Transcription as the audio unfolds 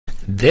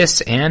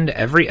This and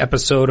every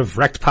episode of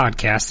REKT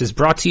Podcast is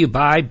brought to you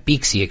by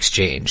Beaxy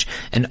Exchange,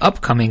 an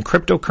upcoming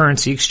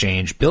cryptocurrency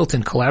exchange built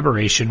in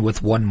collaboration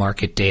with One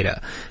Market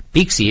Data.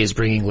 Beaxy is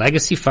bringing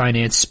legacy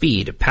finance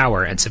speed,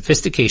 power, and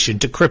sophistication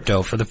to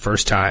crypto for the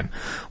first time.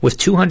 With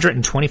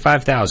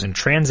 225,000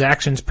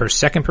 transactions per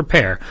second per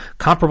pair,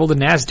 comparable to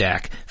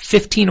NASDAQ,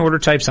 15 order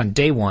types on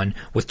day one,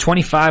 with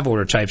 25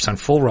 order types on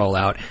full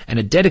rollout, and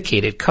a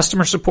dedicated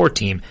customer support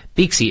team,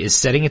 Beaxy is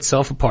setting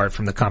itself apart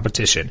from the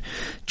competition.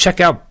 Check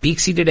out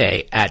Beaxy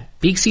today at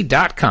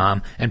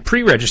Beaxy.com and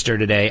pre-register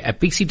today at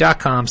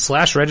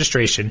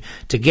Beaxy.com/registration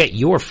to get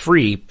your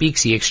free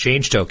Beaxy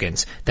exchange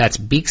tokens. That's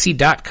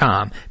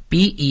Beaxy.com,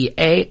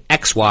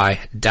 Beaxy.com.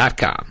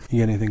 You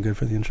got anything good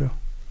for the intro?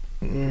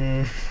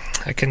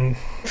 I can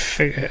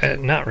figure,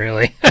 not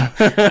really.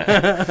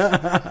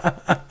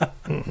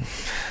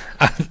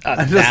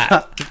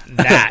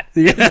 That.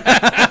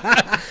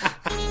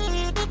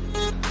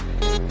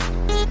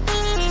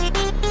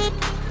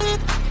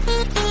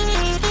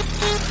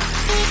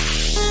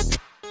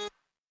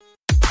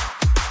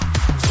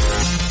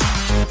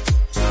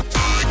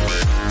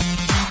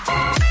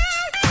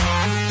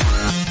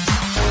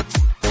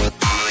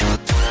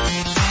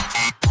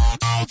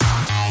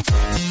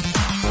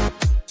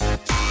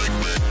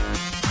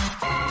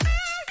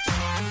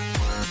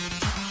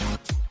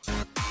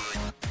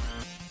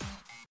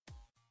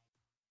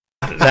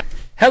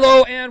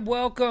 Hello and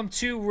welcome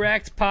to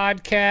REKT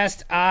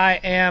Podcast. I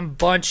am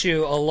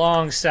Bunchu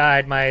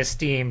alongside my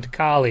esteemed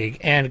colleague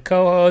and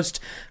co-host,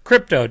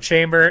 Crypto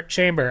Chamber.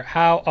 Chamber,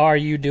 how are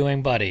you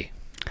doing, buddy?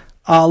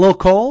 A little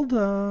cold,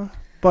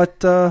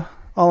 but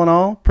all in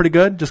all, pretty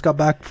good. Just got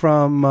back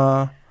from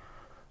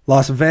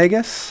Las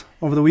Vegas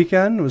over the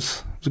weekend. It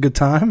was a good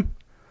time.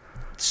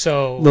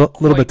 So,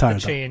 little bit tired.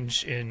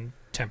 Change in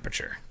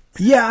temperature.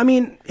 Yeah, I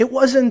mean, it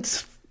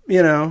wasn't,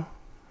 I'm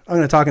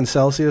going to talk in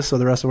Celsius so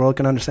the rest of the world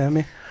can understand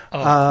me.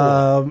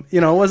 Oh,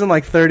 cool. It wasn't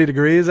like 30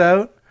 degrees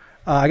out.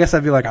 I guess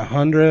that'd be like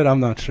 100. I'm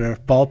not sure.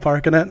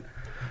 Ballparking it.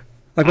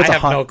 Like, what's I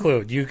have no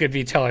clue. You could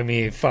be telling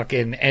me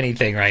fucking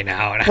anything right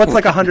now. And what's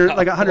like 100?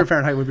 Like 100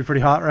 Fahrenheit would be pretty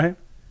hot, right?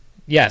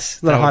 Yes,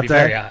 that would hot be day?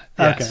 Very hot.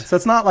 Yes. Okay, so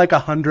it's not like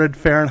 100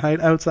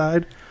 Fahrenheit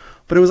outside,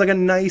 but it was like a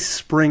nice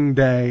spring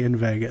day in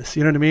Vegas.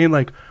 You know what I mean?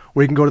 Like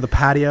where you can go to the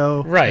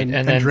patio, right?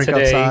 And then drink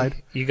today,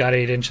 outside. You got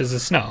 8 inches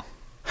of snow.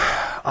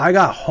 I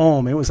got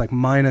home. It was like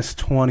minus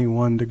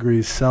 21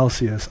 degrees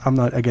Celsius. I'm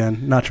not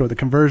sure what the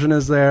conversion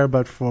is there,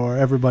 but for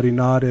everybody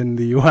not in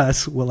the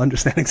U.S. will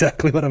understand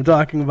exactly what I'm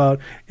talking about.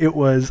 It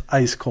was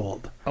ice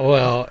cold.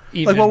 Well,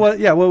 even, what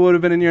would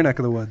have been in your neck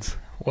of the woods?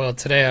 Well,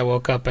 today I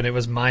woke up and it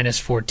was minus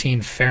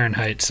 14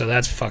 Fahrenheit, so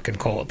that's fucking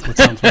cold. That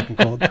sounds fucking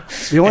cold.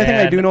 The only thing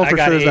I do know for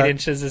sure is that I got 8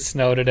 inches of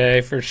snow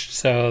today,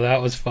 so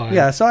that was fine.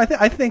 Yeah, so I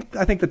think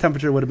the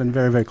temperature would have been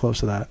very, very close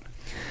to that.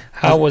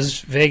 How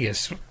was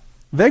Vegas?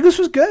 Vegas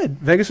was good.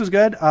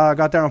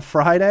 Got there on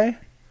Friday.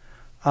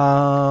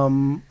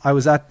 I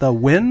was at the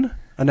Wynn.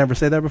 I never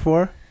stayed there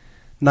before.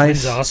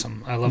 Nice. Wynn's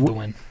awesome. I love the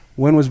Wynn.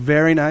 Wynn was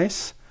very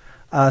nice.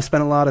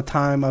 Spent a lot of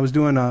time. I was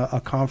doing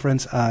a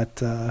conference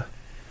at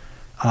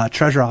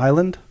Treasure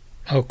Island.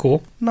 Oh,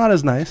 cool. Not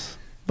as nice,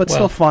 but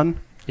still fun.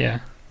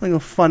 Yeah. Like a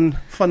fun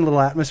little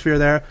atmosphere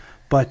there.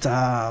 But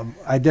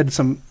I did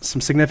some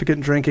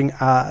significant drinking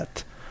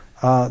at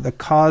the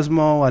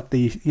Cosmo at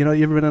the, you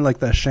ever been in like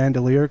the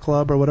Chandelier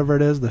Club or whatever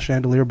it is, the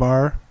Chandelier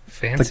Bar?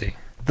 Fancy.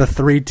 The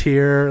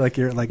 3-tier, like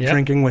you're like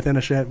drinking within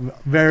a chandelier.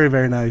 Very,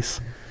 very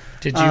nice.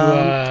 Did you,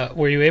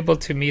 were you able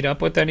to meet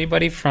up with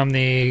anybody from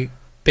the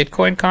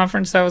Bitcoin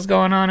conference that was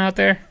going on out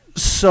there?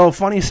 So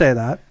funny you say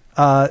that.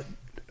 I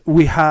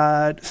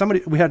want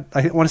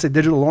to say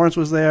Digital Lawrence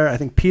was there. I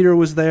think Peter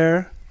was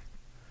there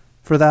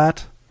for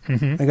that.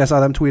 Mm-hmm. I think I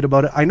saw them tweet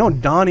about it. I know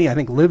Donnie, I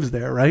think, lives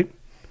there, right?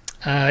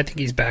 I think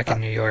he's back in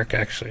New York,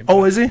 actually.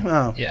 Oh, is he?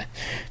 Oh. Yeah.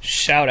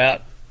 Shout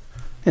out.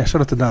 Yeah, shout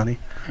out to Donnie.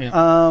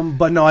 Yeah.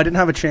 But no, I didn't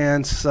have a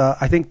chance.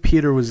 I think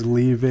Peter was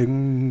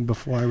leaving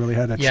before I really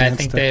had a chance. Yeah, I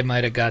think they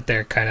might have got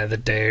there kind of the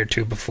day or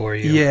two before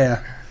you.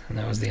 Yeah. And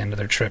that was the end of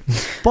their trip.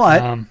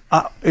 But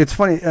it's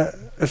funny.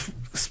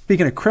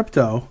 Speaking of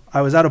crypto,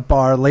 I was at a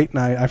bar late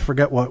night. I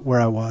forget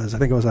where I was. I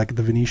think it was like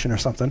the Venetian or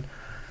something.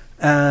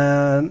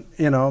 And,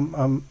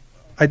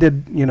 I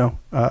did,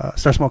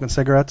 start smoking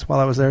cigarettes while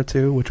I was there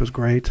too, which was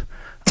great.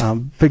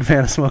 Big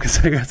fan of smoking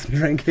cigarettes and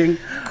drinking.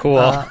 Cool.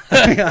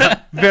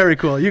 Yeah, very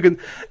cool.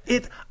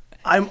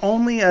 I'm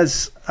only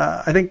as,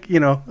 I think,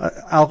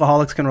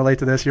 alcoholics can relate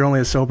to this. You're only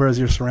as sober as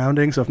your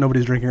surroundings. So if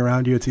nobody's drinking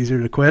around you, it's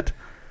easier to quit.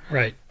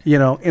 Right.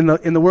 In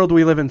the world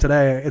we live in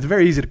today, it's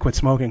very easy to quit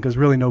smoking because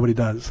really nobody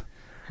does.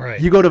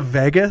 Right. You go to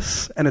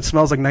Vegas and it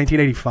smells like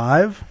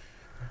 1985.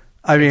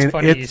 It's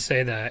funny you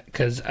say that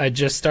because I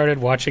just started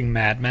watching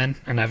Mad Men,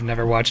 and I've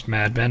never watched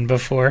Mad Men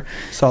before.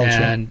 Solid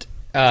and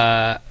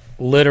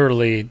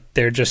literally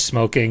they're just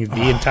smoking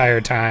the entire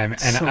time,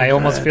 and so I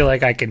almost good. feel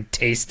like I can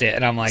taste it,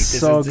 and I'm like,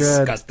 this So is good.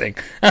 disgusting.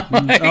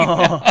 I'm like,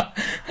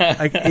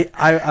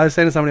 I was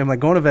saying to somebody, I'm like,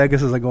 going to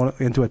Vegas is like going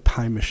into a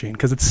time machine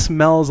because it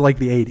smells like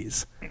the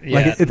 80s.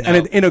 yeah,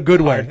 And in a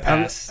good way. hard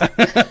pass.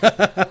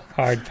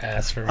 Hard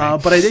pass for me.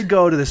 But I did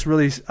go to this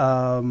really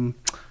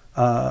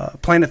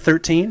Planet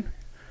 13,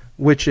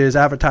 which is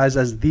advertised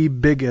as the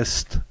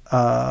biggest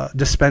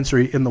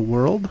dispensary in the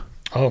world.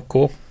 Oh,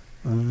 cool.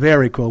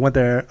 Very cool. Went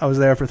there. I was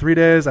there for 3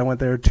 days. I went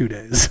there 2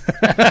 days.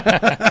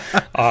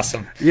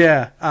 Awesome.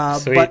 Yeah.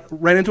 Sweet. But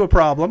ran into a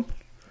problem.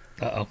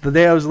 Uh-oh. The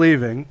day I was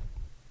leaving,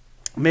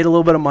 made a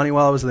little bit of money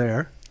while I was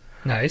there.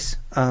 Nice.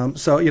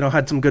 So,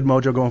 had some good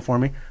mojo going for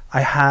me.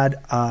 I had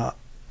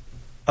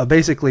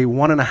basically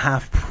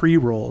 1.5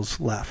 pre-rolls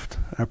left.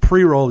 A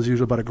pre-roll is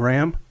usually about a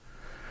gram.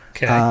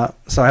 Okay.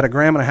 So I had 1.5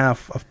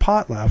 grams of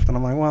pot left, and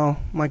I'm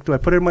like, do I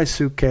put it in my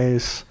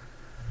suitcase?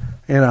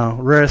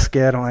 Risk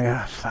it. I'm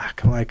like,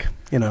 fuck. I'm like,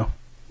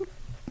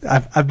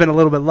 I've been a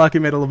little bit lucky,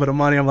 made a little bit of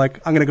money. I'm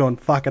like, I'm gonna go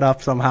and fuck it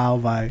up somehow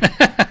by,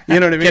 you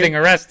know what I mean? Getting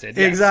arrested.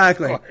 Yes,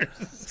 exactly. of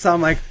course. So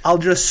I'm like, I'll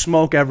just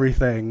smoke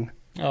everything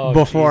Oh,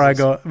 I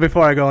go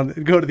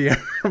to the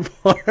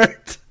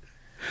airport.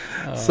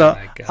 Oh, So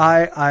my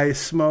God. I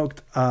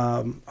smoked.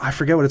 I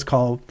forget what it's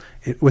called.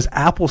 It was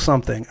apple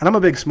something, and I'm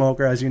a big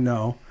smoker, as you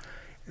know.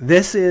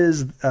 This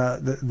is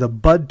the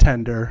bud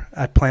tender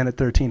at Planet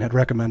 13 had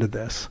recommended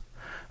this.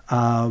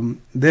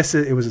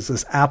 It was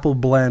this apple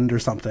blend or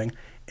something,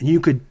 and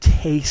you could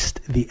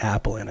taste the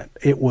apple in it.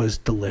 It was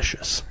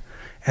delicious,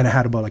 and it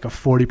had about like a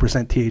 40%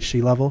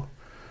 THC level.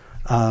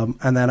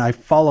 And then I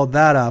followed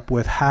that up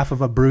with half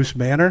of a Bruce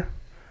Banner,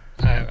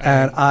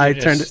 and I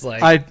turned.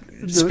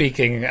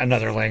 Speaking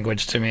another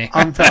language to me.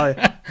 I'm telling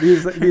you,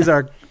 these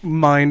are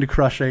mind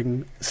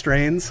crushing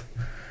strains.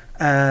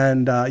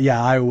 And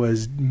I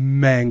was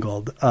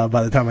mangled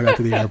by the time I got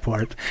to the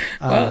airport.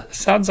 Well,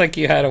 sounds like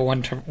you had a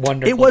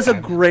wonderful It was time.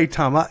 a great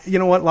time. You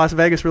know what? Las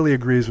Vegas really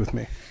agrees with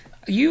me.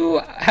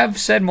 You have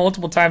said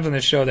multiple times on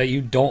the show that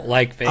you don't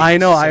like Vegas. I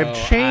know. So I have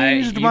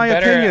changed my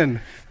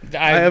opinion.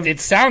 It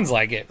sounds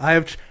like it.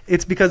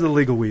 It's because of the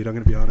legal weed. I'm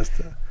going to be honest.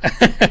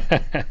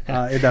 It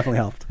definitely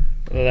helped.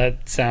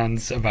 That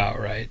sounds about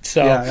right.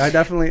 So yeah, I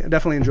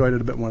definitely enjoyed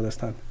it a bit more this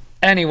time.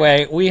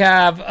 Anyway, we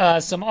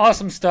have some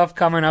awesome stuff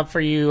coming up for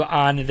you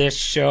on this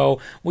show.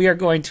 We are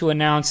going to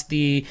announce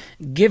the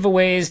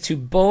giveaways to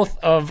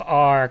both of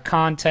our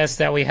contests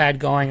that we had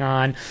going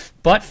on.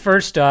 But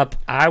first up,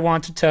 I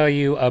want to tell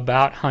you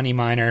about Honey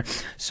Miner.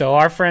 So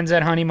our friends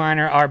at Honey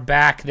Miner are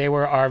back. They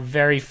were our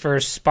very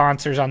first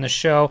sponsors on the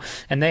show,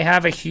 and they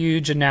have a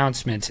huge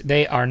announcement.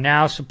 They are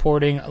now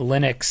supporting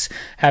Linux.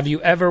 Have you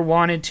ever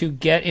wanted to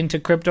get into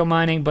crypto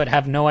mining but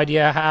have no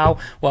idea how?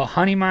 Well,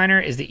 Honey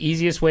Miner is the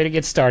easiest way to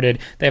get started.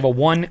 They have a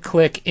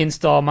one-click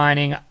install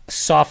mining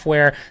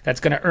software that's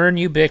going to earn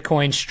you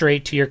Bitcoin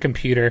straight to your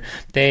computer.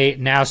 They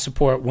now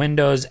support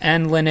Windows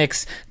and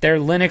Linux. Their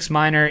Linux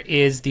miner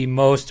is the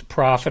most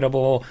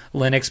profitable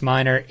Linux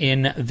miner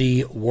in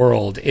the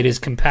world. It is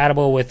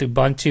compatible with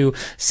Ubuntu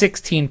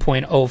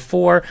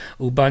 16.04,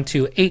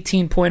 Ubuntu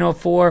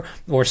 18.04, or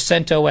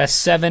CentOS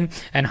 7,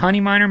 and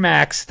Honey Miner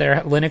Max,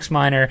 their Linux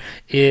miner,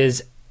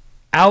 is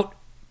out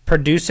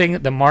producing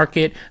the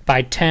market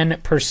by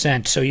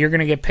 10%. So you're going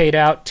to get paid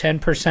out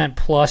 10%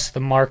 plus the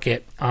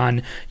market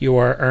on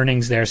your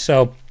earnings there.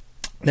 So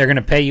they're going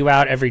to pay you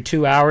out every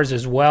 2 hours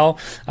as well,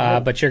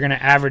 but you're going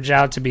to average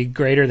out to be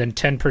greater than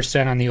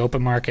 10% on the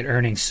open market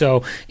earnings.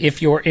 So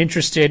if you're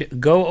interested,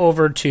 go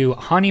over to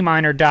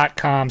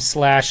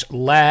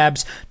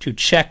honeyminer.com/labs to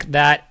check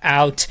that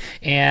out,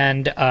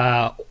 and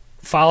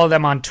follow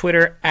them on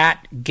Twitter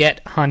at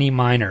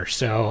GetHoneyMiner.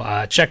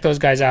 So check those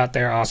guys out.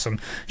 They're awesome.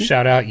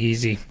 Shout out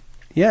Yeezy.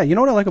 Yeah, you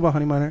know what I like about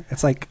Honey Miner?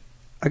 It's like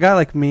a guy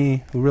like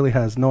me who really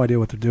has no idea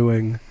what they're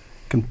doing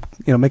can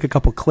make a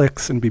couple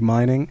clicks and be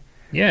mining.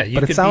 Yeah,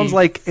 but it sounds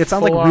like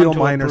real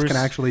miners can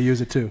actually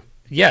use it too.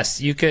 Yes,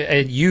 you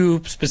could.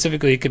 You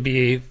specifically could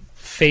be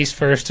face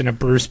first in a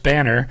Bruce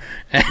Banner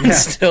and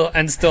still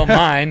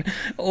mine,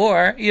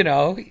 or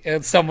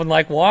someone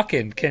like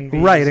Walken can be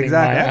right.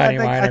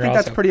 Exactly. I think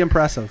that's also pretty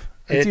impressive.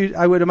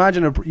 I would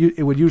imagine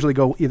it would usually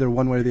go either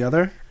one way or the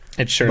other.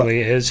 It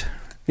surely is.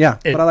 Yeah,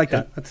 but I like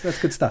that. That's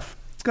good stuff.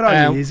 Good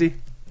on you, Easy.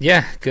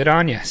 Yeah, good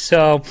on you.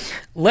 So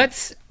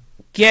let's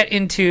get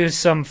into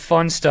some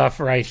fun stuff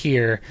right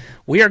here.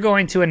 We are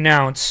going to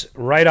announce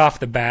right off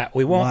the bat.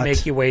 We won't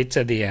make you wait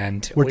to the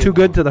end. We're too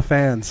good to the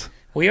fans.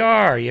 We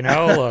are,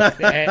 look,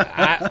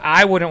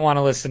 I wouldn't want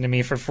to listen to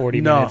me for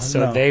 40 minutes,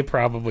 so they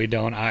probably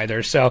don't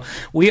either. So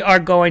we are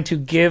going to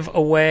give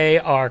away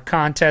our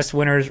contest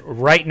winners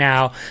right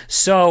now.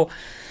 So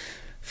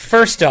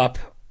first up,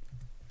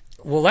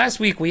 well, last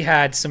week we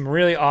had some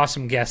really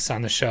awesome guests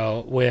on the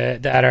show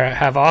that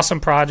have awesome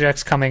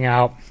projects coming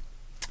out.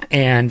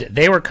 And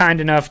they were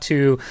kind enough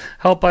to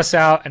help us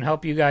out and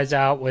help you guys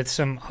out with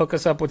hook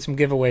us up with some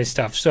giveaway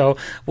stuff. So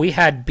we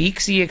had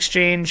Beaxy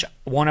Exchange,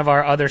 one of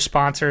our other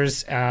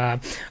sponsors, a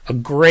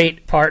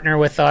great partner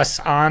with us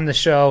on the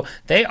show.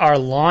 They are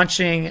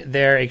launching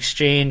their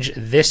exchange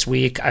this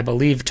week, I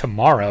believe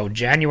tomorrow,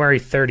 January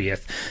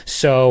 30th.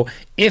 So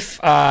if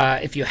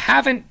you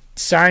haven't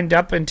signed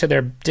up into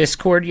their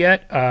Discord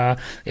yet,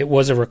 it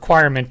was a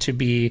requirement to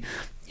be,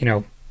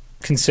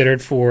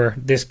 considered for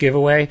this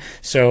giveaway.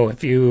 So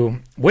if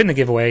you win the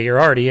giveaway,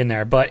 you're already in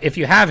there. But if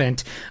you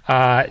haven't,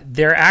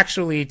 they're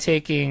actually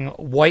taking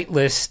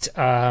whitelist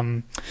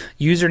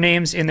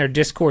usernames in their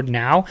Discord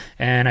now,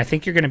 and I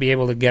think you're going to be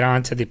able to get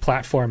onto the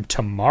platform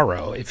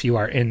tomorrow if you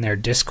are in their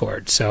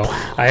Discord. So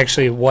I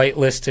actually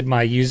whitelisted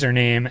my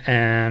username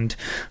and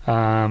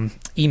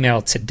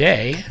email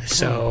today,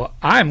 so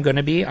I'm going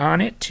to be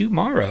on it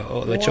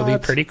tomorrow, which will be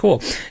pretty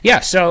cool. Yeah,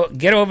 so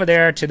get over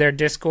there to their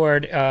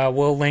Discord.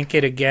 We'll link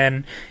it again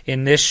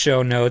in this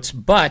show notes,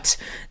 but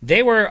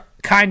they were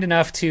kind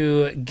enough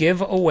to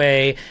give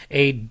away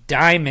a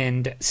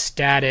diamond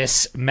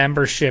status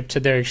membership to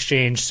their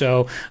exchange.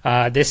 So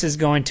this is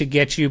going to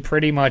get you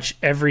pretty much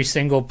every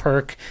single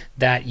perk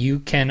that you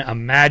can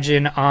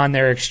imagine on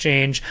their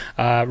exchange,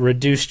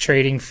 reduced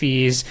trading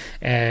fees,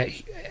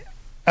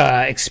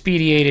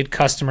 expedited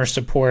customer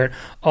support,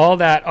 all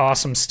that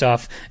awesome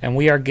stuff, and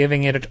we are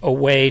giving it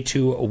away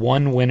to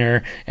one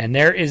winner, and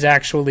there is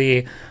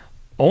actually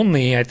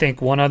only, I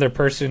think, one other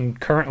person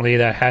currently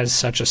that has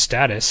such a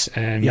status,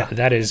 and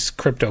that is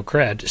Crypto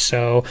Cred.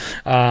 So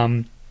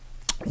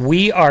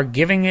we are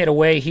giving it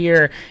away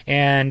here,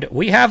 and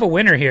we have a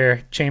winner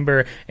here,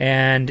 Chamber.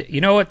 And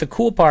you know what the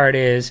cool part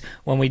is?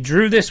 When we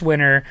drew this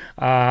winner,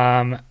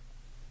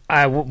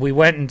 we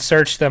went and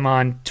searched them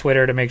on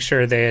Twitter to make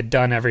sure they had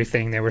done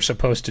everything they were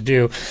supposed to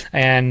do.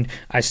 And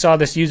I saw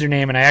this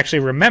username, and I actually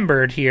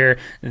remembered here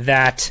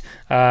that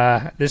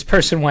this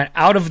person went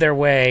out of their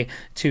way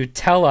to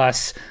tell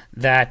us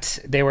that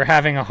they were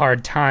having a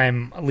hard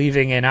time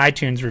leaving an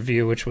iTunes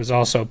review, which was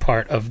also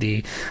part of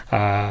the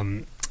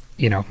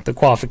the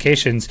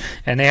qualifications,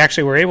 and they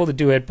actually were able to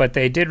do it, but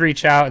they did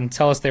reach out and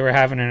tell us they were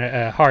having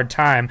a hard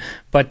time.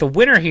 But the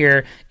winner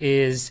here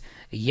is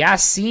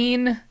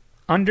Yassine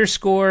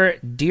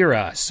 _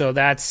 Dira. So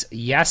that's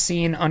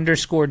Yassine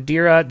 _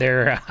 Dira.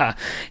 Their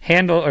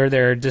handle or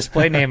their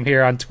display name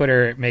here on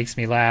Twitter makes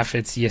me laugh.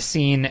 It's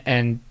Yassine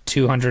and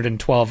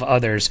 212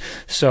 others.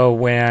 So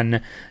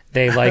when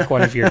they like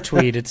one of your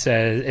tweet, it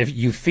says if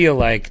you feel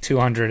like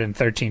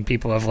 213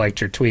 people have liked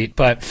your tweet.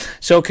 But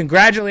so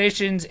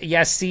congratulations,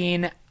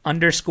 Yassine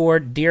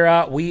 _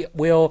 Dira. We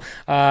will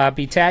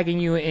be tagging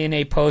you in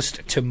a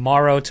post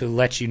tomorrow to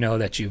let you know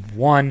that you've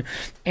won.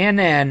 And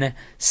then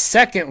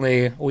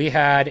secondly, we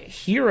had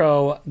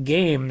Hero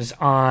Games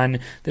on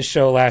the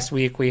show last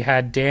week. We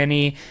had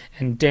Danny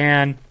and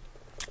Dan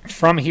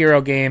from Hero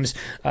Games.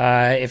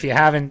 If you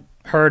haven't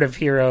heard of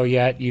Hero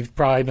yet, you've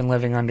probably been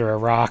living under a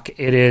rock.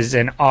 It is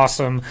an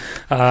awesome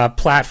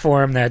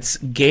platform that's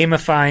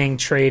gamifying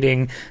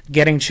trading,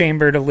 getting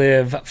Chamber to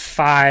live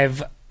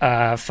 5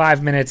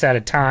 minutes at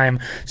a time.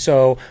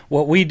 So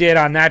what we did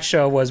on that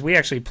show was we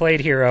actually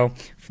played Hero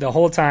the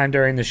whole time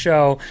during the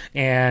show,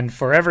 and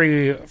for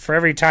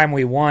every time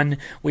we won,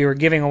 we were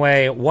giving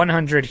away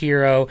 100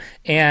 Hero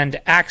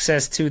and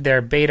access to their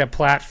beta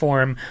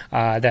platform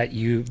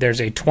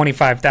there's a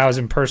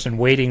 25,000 person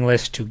waiting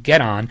list to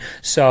get on.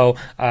 So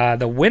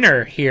the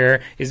winner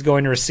here is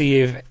going to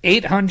receive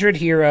 800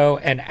 Hero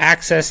and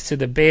access to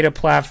the beta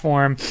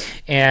platform,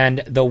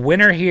 and the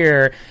winner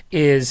here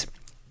is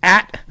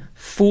at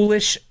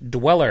Foolish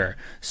Dweller.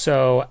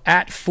 So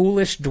at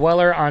Foolish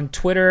Dweller on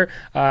Twitter,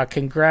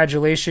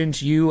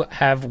 congratulations, you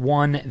have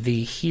won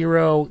the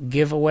Hero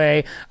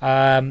giveaway.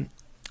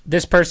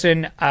 This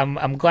person,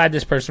 I'm glad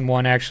this person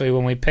won. Actually,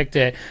 when we picked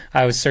it,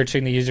 I was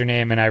searching the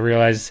username and I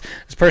realized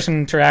this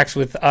person interacts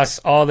with us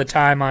all the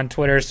time on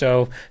Twitter.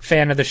 So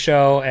fan of the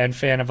show and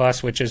fan of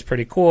us, which is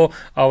pretty cool.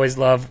 Always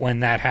love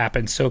when that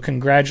happens. So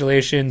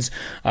congratulations,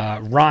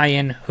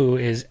 Ryan, who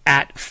is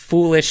at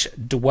Foolish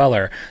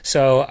Dweller.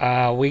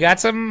 So we got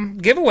some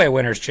giveaway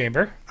winners,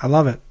 Chamber. I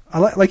love it.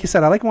 Like you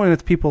said, I like when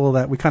it's people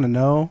that we kind of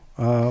know.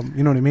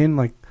 You know what I mean?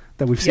 Like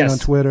that we've seen on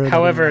Twitter.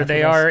 However,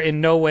 they are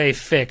in no way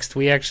fixed.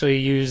 We actually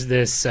use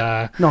this.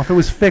 No, if it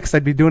was fixed,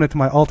 I'd be doing it to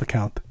my alt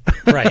account.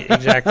 Right,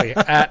 exactly.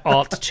 At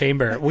Alt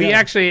Chamber. We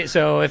actually,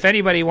 so if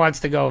anybody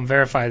wants to go and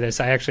verify this,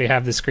 I actually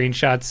have the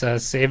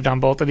screenshots saved on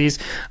both of these.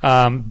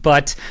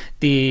 But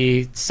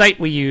the site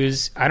we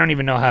use, I don't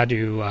even know how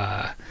to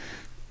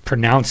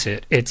pronounce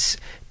it. It's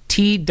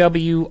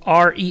twren.ch,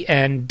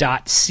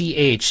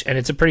 and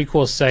it's a pretty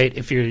cool site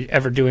if you're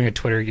ever doing a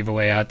Twitter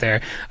giveaway out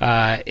there.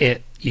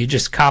 You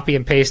just copy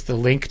and paste the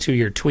link to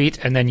your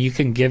tweet, and then you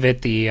can give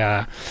it the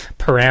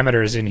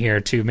parameters in here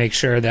to make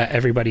sure that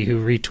everybody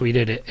who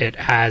retweeted it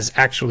has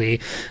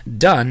actually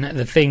done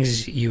the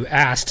things you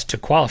asked to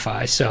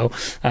qualify. So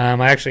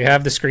I actually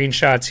have the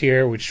screenshots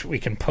here, which we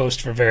can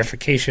post for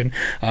verification.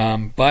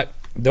 But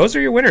those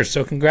are your winners.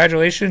 So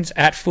congratulations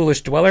at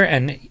Foolish Dweller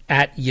and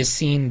at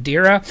Yassine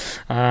Dira.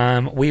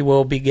 We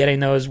will be getting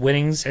those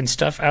winnings and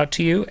stuff out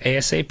to you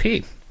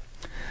ASAP.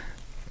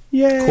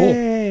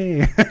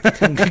 Yay!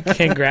 Cool.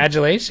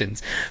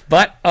 Congratulations.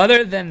 But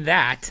other than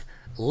that,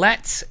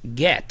 let's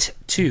get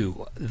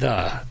to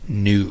the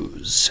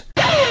news.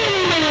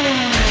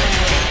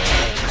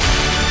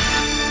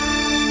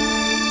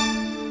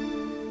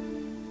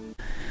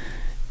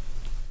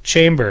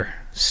 Chamber,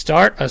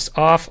 start us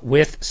off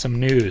with some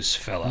news,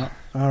 fella.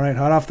 All right,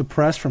 hot off the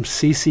press from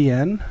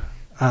CCN.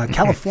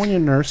 California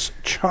nurse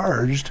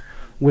charged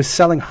with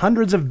selling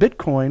hundreds of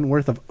Bitcoin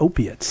worth of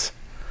opiates.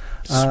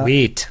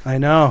 Sweet. I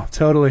know.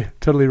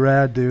 Totally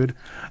rad, dude.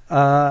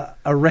 A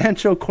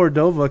Rancho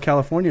Cordova,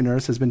 California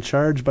nurse has been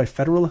charged by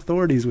federal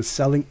authorities with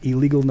selling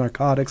illegal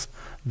narcotics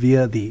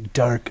via the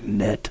dark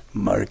net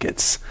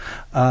markets.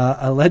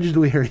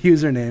 Allegedly, her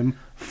username,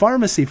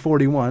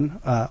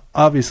 Pharmacy41,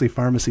 obviously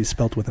pharmacy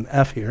spelt with an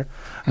F here,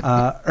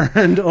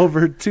 earned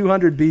over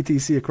 200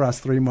 BTC across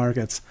 3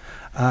 markets.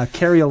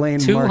 Carrie Elaine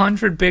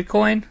 200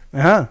 Bitcoin?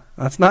 Yeah,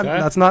 that's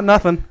not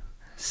nothing.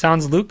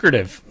 Sounds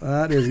lucrative.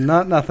 That is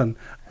not nothing.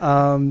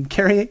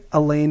 Carrie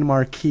Elaine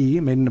Marquis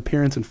made an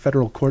appearance in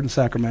federal court in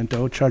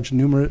Sacramento, charged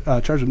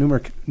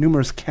with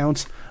numerous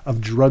counts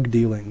of drug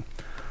dealing.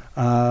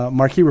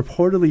 Marquis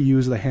reportedly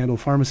used the handle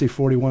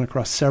Pharmacy41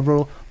 across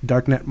several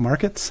darknet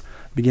markets,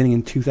 beginning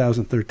in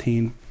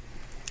 2013.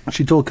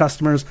 She told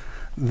customers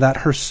that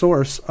her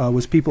source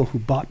was people who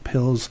bought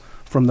pills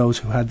from those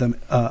who had them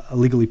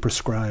illegally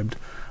prescribed.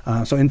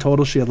 So in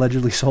total, she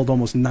allegedly sold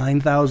almost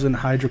 9,000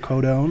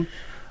 hydrocodone,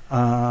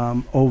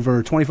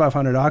 over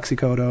 2,500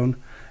 oxycodone,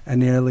 and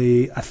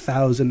nearly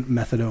 1,000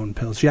 methadone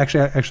pills. She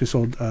actually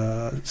sold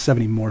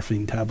 70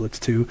 morphine tablets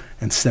too,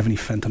 and 70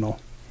 fentanyl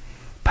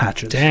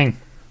patches. Dang.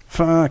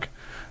 Fuck.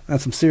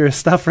 That's some serious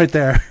stuff right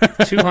there.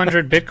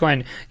 200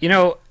 Bitcoin. You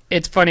know,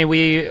 it's funny.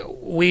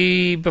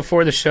 We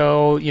before the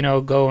show,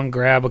 go and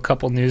grab a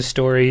couple news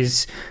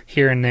stories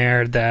here and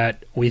there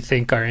that we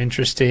think are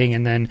interesting,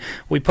 and then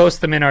we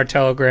post them in our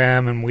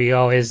Telegram, and we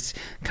always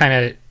kind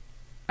of,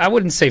 I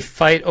wouldn't say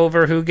fight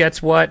over who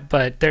gets what,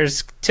 but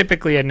there's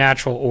typically a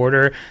natural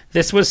order.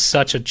 This was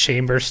such a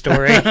Chamber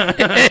story.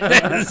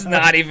 It's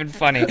not even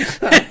funny.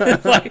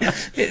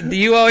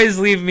 You always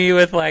leave me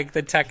with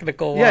the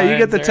technical Yeah, you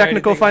get the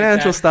technical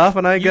financial stuff,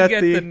 and I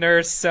get the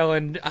nurse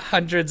selling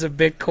hundreds of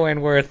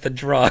Bitcoin worth of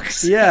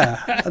drugs.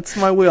 Yeah, that's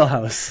my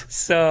wheelhouse.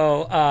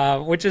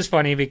 So, which is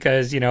funny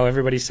because,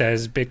 everybody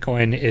says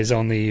Bitcoin is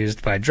only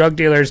used by drug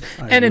dealers,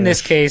 and in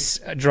this case,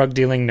 drug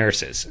dealing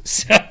nurses.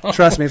 So.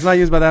 Trust me, it's not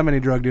used by that many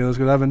drug dealers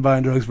because I've been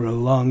buying drugs for a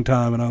long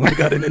time, and I only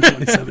got it in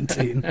 2017.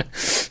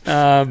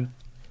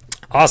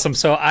 Awesome.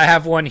 So I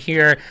have one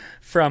here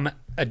from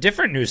a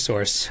different news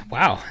source.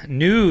 Wow.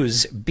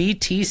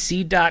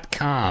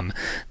 Newsbtc.com.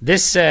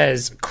 This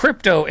says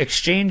crypto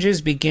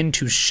exchanges begin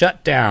to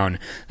shut down.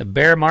 The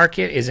bear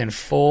market is in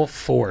full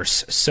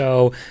force.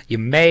 So you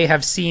may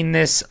have seen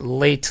this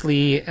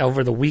lately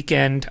over the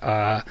weekend.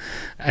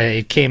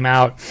 It came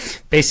out.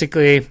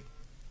 Basically,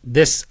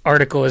 this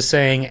article is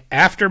saying,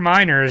 after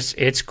miners,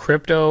 it's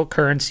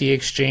cryptocurrency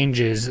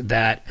exchanges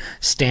that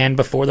stand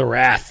before the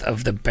wrath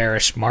of the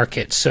bearish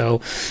market. So,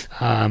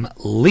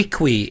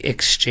 Liqui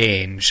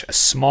Exchange, a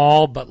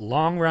small but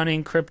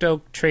long-running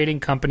crypto trading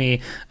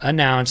company,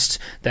 announced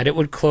that it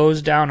would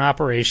close down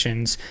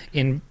operations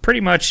in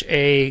pretty much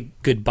a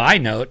goodbye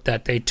note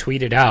that they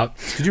tweeted out.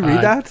 Did you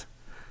read that?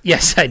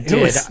 Yes, I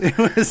did. It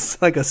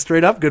was like a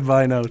straight-up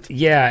goodbye note.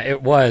 Yeah,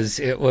 it was.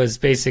 It was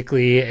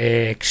basically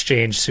an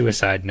exchange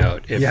suicide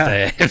note.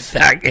 If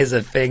that is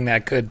a thing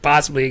that could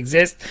possibly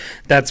exist,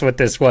 that's what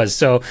this was.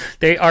 So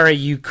they are a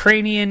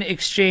Ukrainian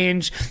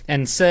exchange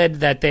and said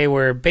that they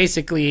were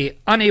basically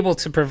unable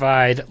to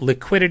provide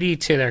liquidity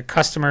to their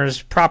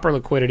customers, proper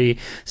liquidity,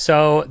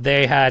 so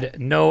they had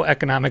no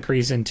economic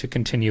reason to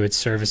continue its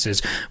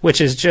services,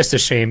 which is just a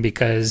shame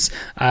because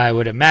I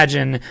would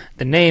imagine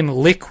the name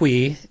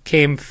Liqui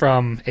came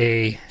from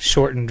a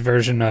shortened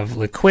version of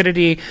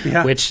liquidity,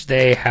 which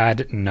they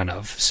had none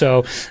of.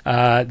 So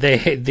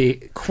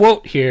the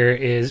quote here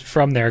is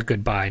from their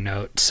goodbye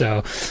note.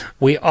 So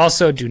we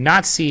also do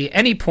not see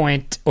any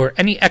point or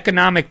any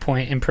economic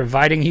point in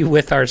providing you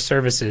with our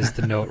services,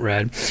 the note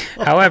read.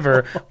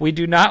 However, we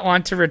do not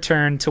want to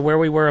return to where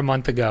we were a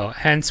month ago.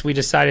 Hence, we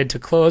decided to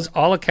close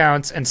all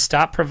accounts and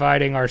stop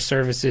providing our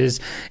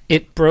services.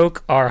 It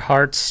broke our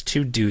hearts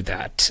to do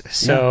that.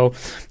 So,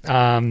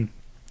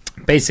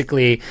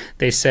 basically,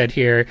 they said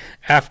here,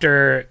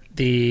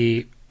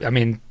 they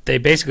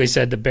basically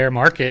said the bear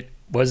market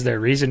was their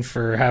reason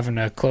for having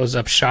to close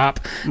up shop.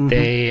 Mm-hmm.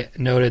 They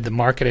noted the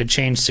market had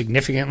changed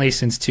significantly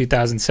since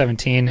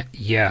 2017.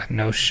 Yeah,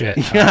 no shit.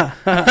 Yeah.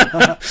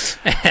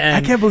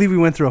 I can't believe we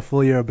went through a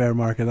full year of bear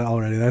market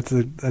already.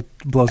 That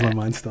blows my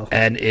mind still.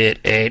 And it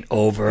ain't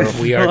over.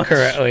 We are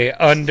currently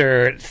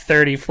under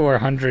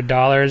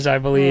 $3,400, I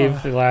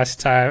believe,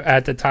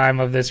 at the time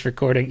of this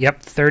recording.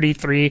 Yep,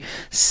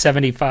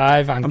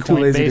 $3,375 on Coinbase. I'm too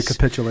lazy to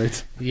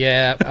capitulate.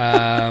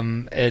 Yeah,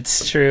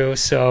 it's true.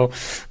 So,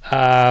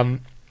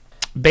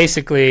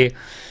 basically,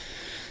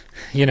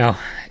 you know,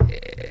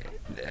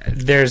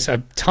 there's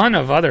a ton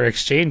of other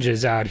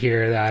exchanges out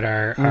here that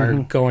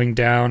are going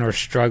down or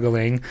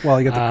struggling.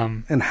 Well, you got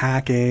and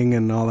hacking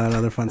and all that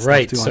other fun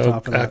right. stuff too. So on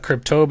top of that.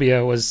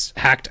 Cryptopia was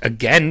hacked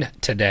again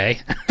today,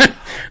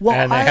 well,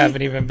 and they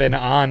haven't even been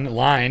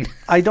online.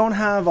 I don't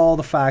have all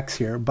the facts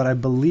here, but I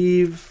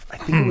think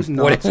it was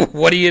not.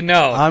 What do you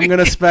know? I'm going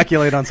to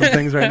speculate on some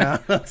things right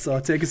now, so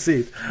take a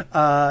seat.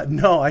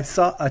 No, I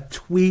saw a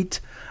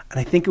tweet, and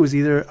I think it was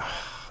either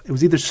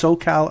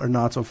SoCal or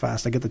Not So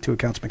Fast. I get the two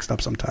accounts mixed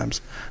up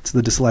sometimes. It's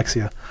the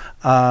dyslexia.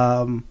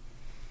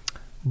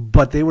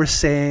 But they were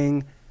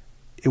saying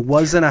it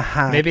wasn't a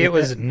hack. Maybe it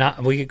was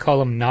not. We could call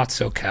them Not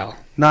SoCal.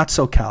 Not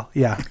SoCal.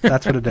 Yeah,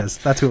 that's what it is.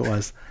 That's who it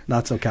was.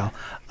 Not SoCal.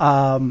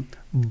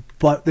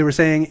 But they were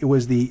saying it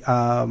was the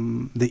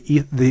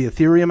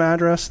Ethereum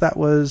address that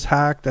was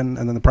hacked, and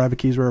then the private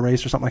keys were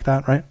erased or something like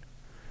that, right?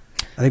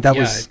 I think that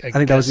was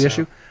the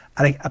issue.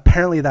 I think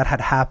apparently that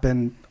had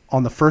happened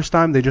on the first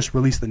time. They just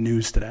released the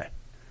news today.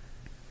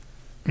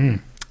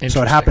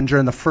 So it happened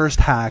during the first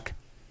hack,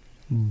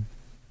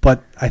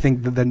 but I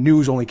think the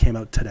news only came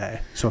out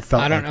today. So it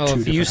felt. I don't know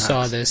if you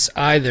saw this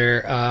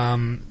either.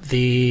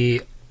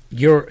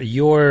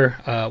 Your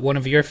one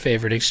of your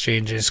favorite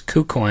exchanges,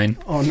 KuCoin.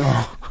 Oh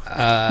no,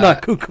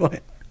 not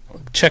KuCoin.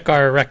 Check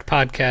our REKT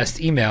podcast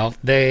email.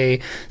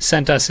 They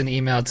sent us an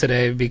email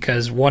today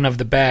because one of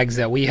the bags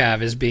that we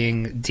have is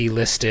being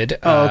delisted.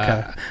 Oh,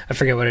 okay. I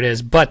forget what it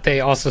is, but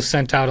they also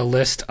sent out a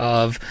list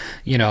of,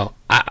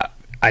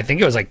 I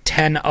think it was like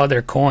 10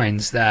 other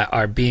coins that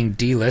are being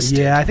delisted.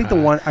 Yeah, I think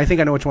I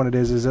think I know which one it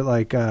is. Is it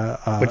like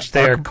which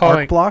they are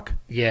calling block?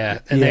 Yeah,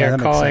 and they're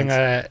calling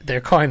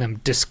them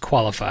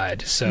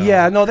disqualified. So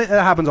yeah, no, that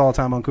happens all the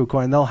time on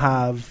KuCoin. They'll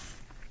have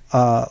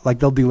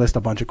they'll delist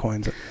a bunch of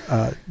coins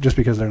just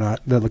because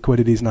the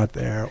liquidity's not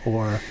there,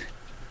 or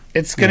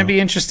it's going to be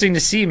interesting to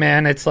see,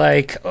 man. It's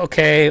like,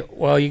 okay,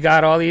 well, you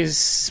got all these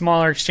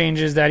smaller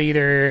exchanges that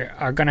either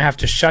are going to have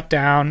to shut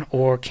down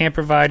or can't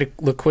provide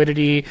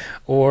liquidity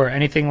or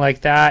anything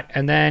like that.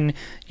 And then,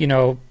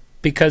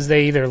 because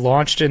they either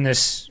launched in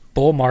this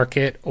bull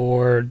market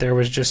or there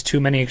was just too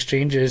many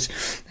exchanges.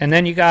 And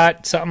then you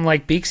got something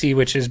like Beaxy,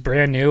 which is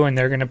brand new, and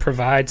they're going to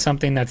provide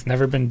something that's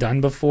never been done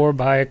before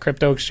by a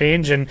crypto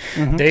exchange, and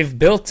they've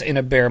built in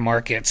a bear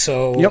market.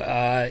 So,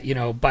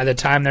 by the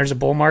time there's a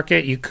bull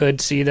market, you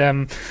could see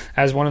them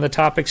as one of the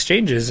top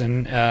exchanges.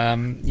 And,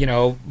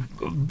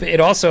 it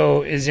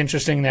also is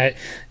interesting that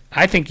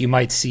I think you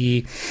might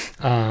see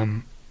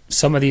some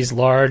of these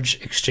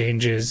large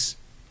exchanges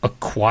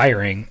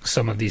acquiring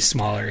some of these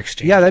smaller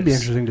exchanges. Yeah, that'd be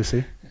interesting to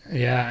see.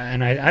 Yeah,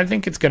 and I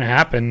think it's going to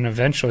happen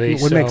eventually.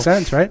 It would make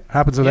sense, right?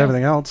 Happens with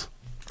everything else.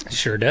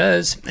 Sure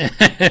does.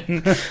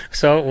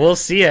 So we'll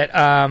see it,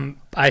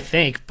 I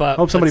think. But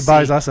hope somebody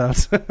buys us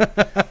out.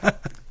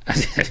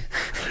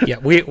 Yeah,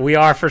 we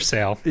are for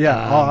sale.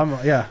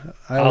 Yeah,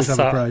 I always have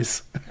a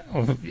price.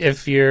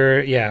 If you're,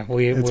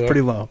 it's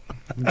pretty low.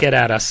 Get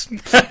at us.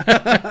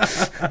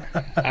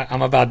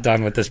 I'm about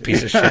done with this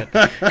piece of shit.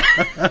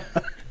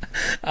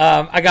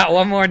 I got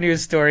one more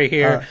news story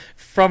here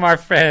from our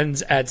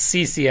friends at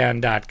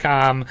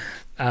ccn.com.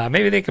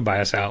 Maybe they could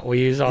buy us out. We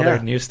use all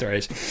their news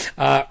stories.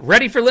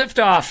 Ready for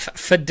liftoff.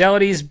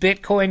 Fidelity's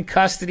Bitcoin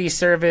custody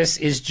service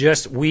is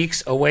just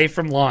weeks away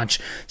from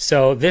launch.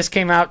 So this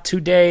came out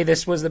today.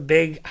 This was the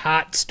big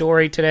hot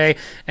story today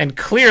and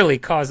clearly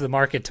caused the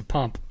market to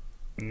pump.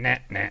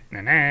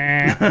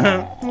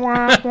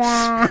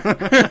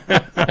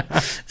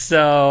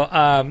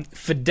 So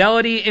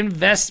Fidelity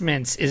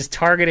Investments is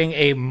targeting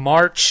a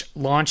March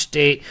launch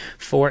date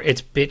for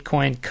its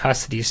Bitcoin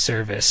custody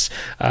service.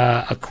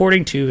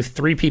 According to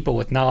 3 people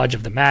with knowledge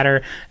of the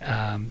matter,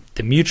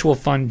 the mutual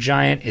fund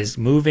giant is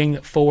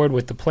moving forward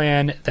with the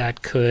plan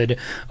that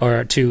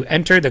to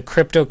enter the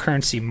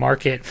cryptocurrency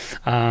market.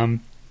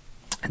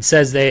 It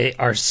says they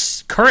are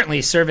currently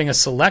serving a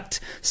select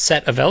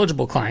set of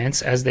eligible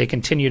clients as they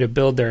continue to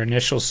build their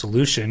initial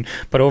solution.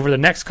 But over the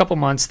next couple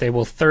months, they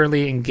will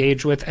thoroughly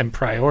engage with and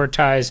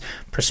prioritize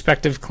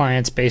prospective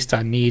clients based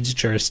on needs,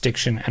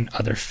 jurisdiction, and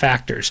other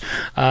factors.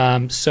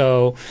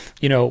 So,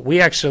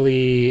 we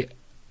actually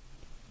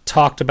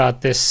talked about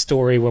this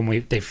story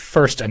when they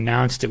first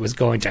announced it was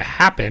going to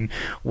happen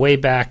way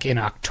back in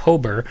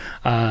October.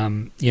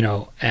 And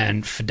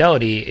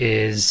Fidelity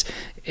is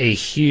a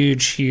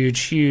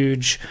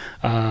huge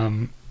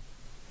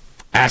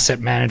asset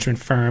management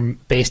firm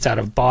based out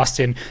of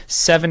Boston,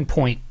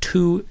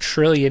 $7.2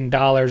 trillion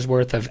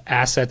worth of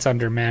assets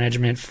under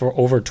management for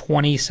over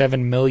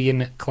 27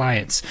 million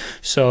clients.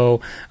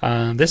 So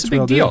this is a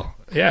big deal.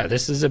 Yeah,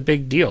 this is a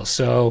big deal.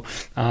 So,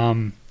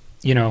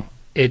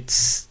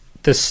 it's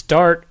the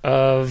start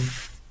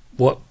of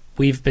what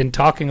we've been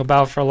talking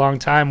about for a long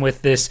time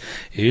with this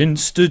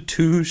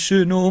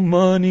institutional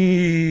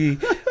money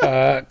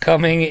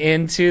coming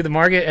into the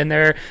market. And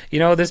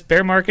this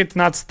bear market's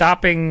not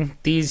stopping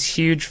these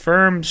huge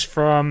firms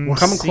from We're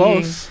coming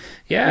close.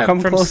 Yeah, we're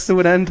coming close to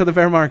an end to the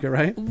bear market,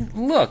 right?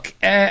 Look,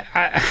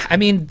 I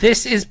mean,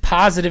 this is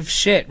positive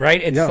shit,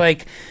 right? It's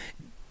like,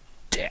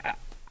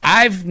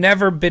 I've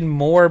never been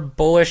more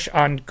bullish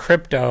on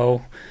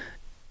crypto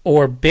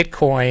or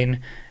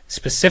Bitcoin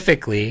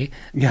specifically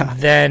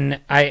than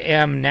I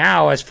am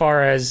now, as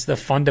far as the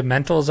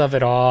fundamentals of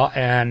it all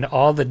and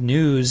all the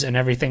news and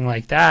everything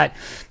like that.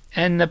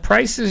 And the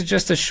price is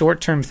just a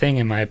short-term thing,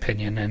 in my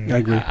opinion. And I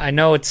agree. I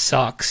know it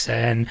sucks,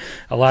 and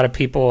a lot of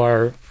people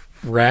are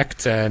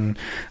wrecked, and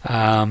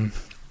it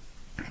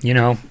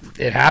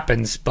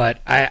happens. But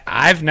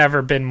I've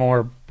never been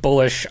more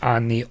bullish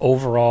on the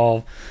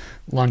overall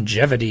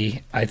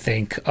longevity, I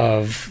think,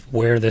 of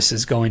where this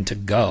is going to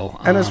go.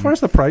 And as far as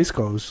the price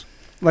goes,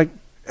 like,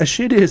 as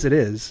shitty as it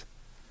is,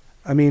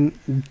 I mean,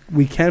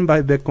 we can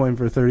buy Bitcoin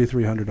for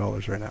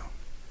 $3,300 right now.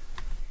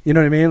 You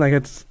know what I mean? Like,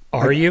 it's.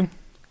 Are you?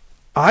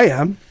 I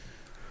am.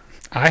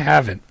 I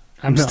haven't.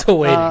 I'm still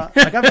waiting.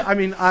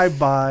 I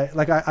buy,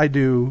 like, I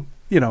do.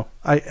 You know,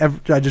 I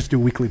just do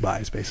weekly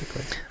buys,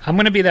 basically. I'm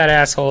going to be that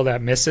asshole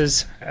that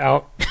misses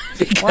out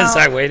because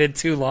I waited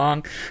too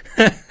long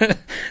to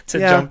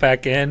jump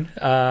back in.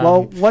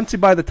 Well, once you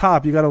buy the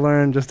top, you got to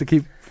learn just to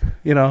keep,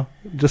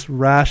 just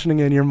rationing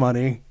in your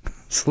money.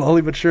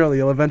 Slowly but surely,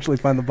 you'll eventually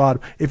find the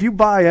bottom. If you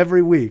buy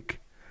every week,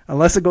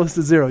 unless it goes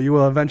to zero, you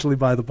will eventually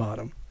buy the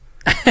bottom.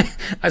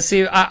 I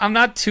see. I'm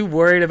not too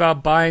worried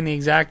about buying the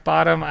exact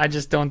bottom. I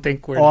just don't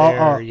think we're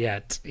there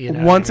yet.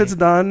 Once it's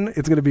done,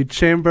 it's going to be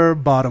Chamber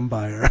bottom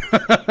buyer.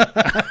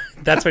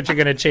 That's what you're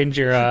going to change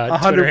your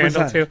Twitter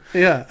handle to?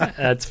 Yeah.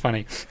 That's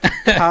funny.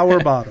 Power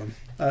bottom.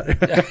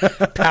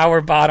 Power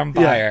bottom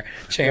buyer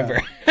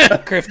Chamber.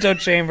 Crypto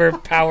Chamber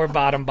power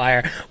bottom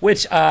buyer,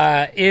 which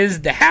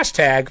is the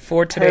hashtag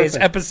for today's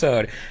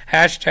episode.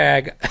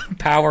 Hashtag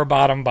power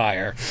bottom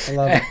buyer. I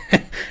love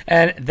it.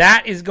 And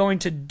that is going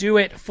to do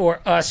it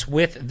for us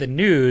with the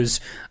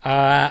news.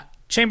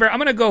 Chamber, I'm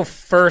going to go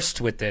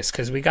first with this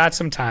because we got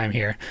some time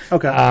here.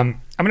 Okay.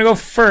 I'm going to go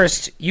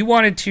first. You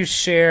wanted to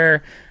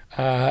share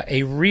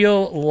a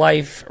real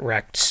life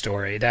REKT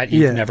story that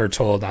you've never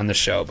told on the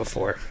show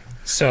before.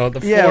 So the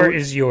floor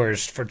is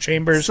yours for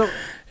Chambers.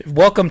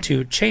 Welcome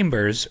to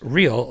Chambers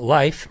Real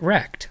Life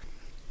REKT.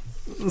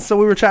 So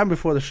we were chatting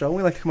before the show.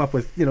 We like to come up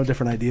with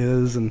different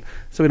ideas, and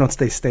so we don't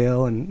stay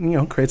stale,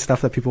 and create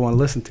stuff that people want to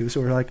listen to. So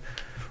we're like,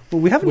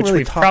 well, we haven't Which really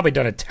we've probably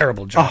done a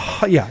terrible job.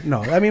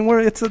 No. I mean,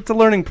 it's a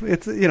learning.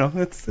 It's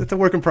a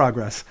work in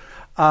progress.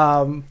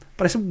 But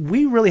I said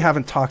we really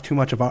haven't talked too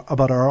much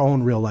about our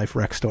own real life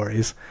REKT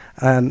stories,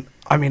 and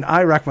I mean,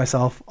 I wreck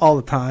myself all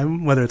the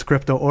time, whether it's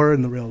crypto or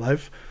in the real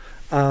life.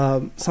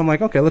 So I'm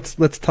like, okay,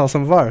 let's tell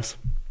some of ours.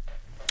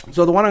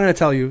 So the one I'm going to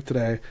tell you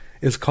today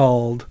is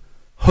called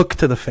Hook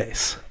to the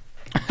Face.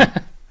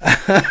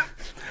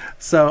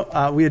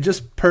 So we had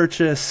just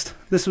purchased,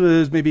 this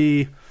was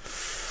maybe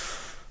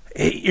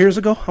 8 years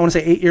ago. I want to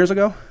say 8 years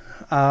ago.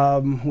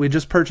 We had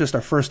just purchased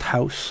our first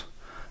house.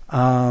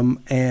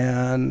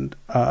 And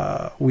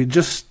I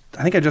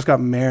think I just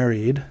got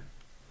married.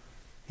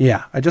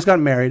 Yeah, I just got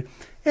married.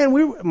 And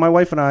my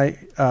wife and I,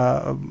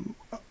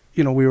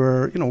 we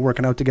were,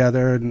 working out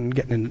together and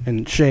getting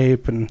in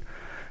shape and,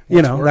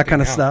 that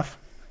kind of stuff.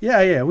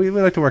 Yeah. We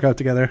like to work out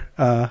together.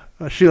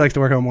 She likes to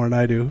work out more than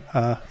I do.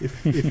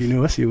 If you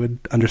knew us, you would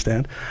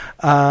understand.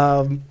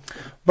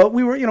 But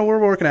we were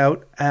working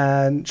out,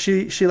 and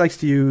she likes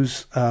to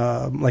use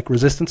like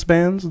resistance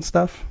bands and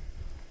stuff,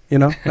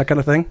 that kind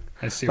of thing.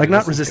 I see. Like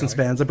not resistance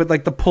bands, but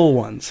like the pull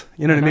ones.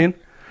 You know what I mean?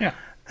 Yeah.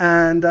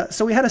 And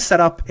so we had a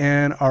setup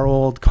in our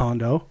old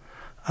condo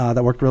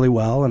that worked really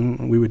well,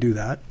 and we would do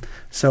that.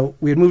 So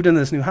we had moved into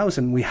this new house,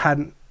 and we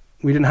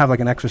didn't have like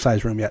an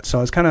exercise room yet. So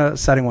I was kind of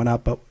setting one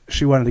up, but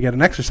she wanted to get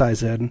an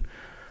exercise in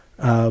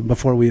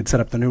before we had set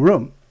up the new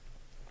room.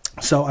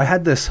 So I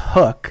had this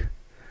hook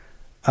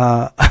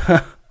on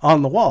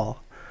the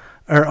wall,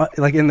 or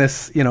like in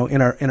this,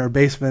 in our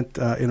basement,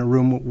 in a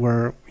room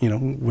where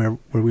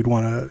we'd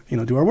want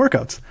to, do our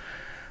workouts.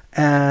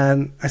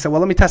 And I said,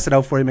 well, let me test it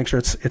out for you, make sure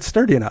it's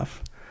sturdy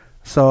enough.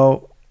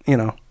 So,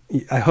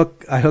 I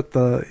hook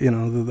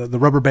the the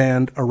rubber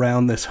band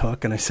around this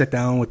hook, and I sit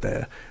down with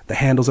the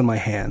handles in my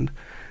hand.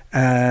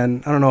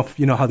 And I don't know if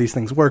you know how these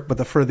things work, but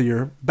the further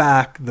you're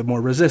back, the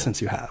more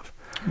resistance you have.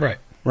 Right.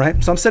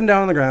 So I'm sitting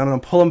down on the ground and I'm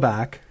pulling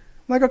back.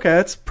 I'm like, okay,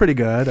 that's pretty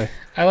good.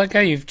 I like how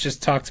you've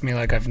just talked to me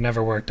like I've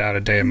never worked out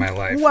a day in my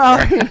life.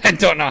 Well, I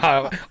don't know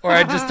how, or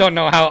I just don't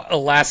know how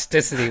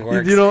elasticity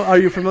works. Are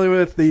you familiar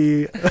with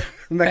the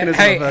mechanism?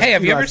 Hey,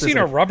 have you ever seen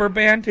a rubber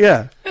band?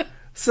 Yeah.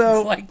 So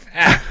it's like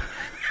that.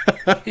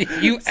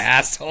 You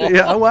asshole.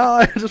 Yeah, well,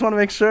 I just want to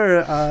make sure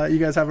you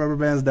guys have rubber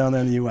bands down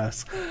there in the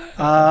U.S.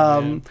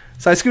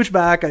 So I scooch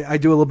back, I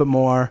do a little bit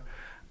more,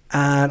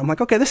 and I'm like,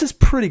 okay, this is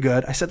pretty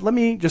good. I said, let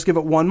me just give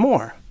it one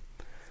more.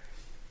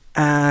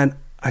 And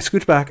I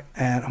scooch back,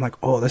 and I'm like,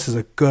 oh, this is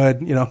a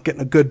good,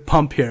 getting a good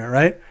pump here,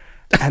 right?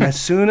 And as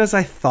soon as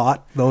I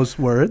thought those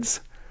words,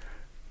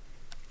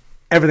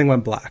 everything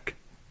went black.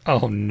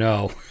 Oh,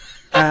 no.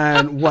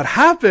 And what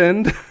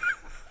happened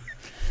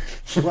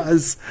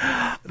was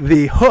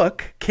the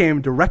hook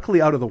came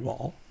directly out of the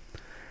wall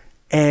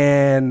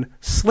and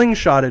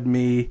slingshotted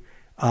me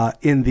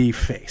in the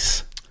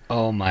face.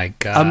 Oh, my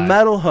God. A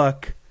metal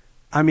hook.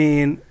 I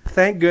mean,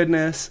 thank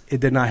goodness it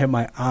did not hit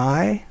my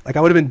eye. Like,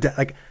 I would have been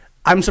like,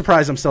 I'm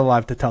surprised I'm still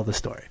alive to tell this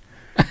story,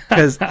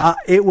 because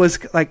it was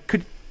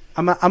like,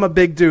 I'm a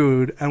big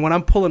dude, and when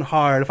I'm pulling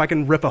hard, if I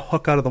can rip a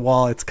hook out of the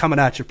wall, it's coming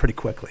at you pretty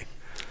quickly.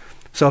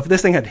 So if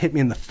this thing had hit me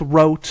in the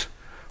throat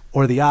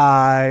or the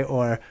eye,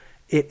 or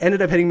it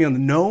ended up hitting me on the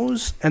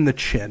nose and the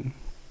chin,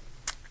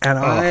 and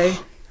I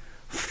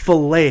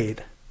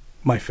filleted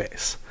my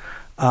face.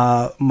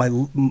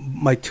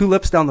 My two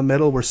lips down the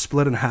middle were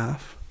split in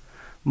half.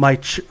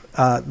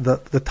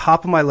 The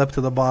top of my lip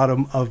to the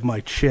bottom of my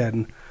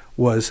chin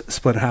was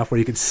split in half, where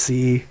you could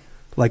see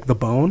like the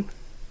bone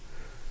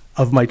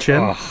of my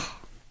chin.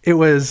 It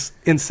was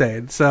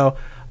insane. So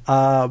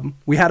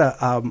we had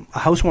a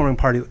housewarming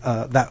party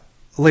that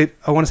late,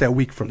 I want to say a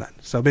week from then.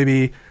 So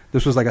maybe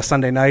this was like a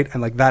Sunday night,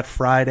 and like that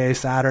Friday,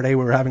 Saturday,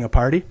 we were having a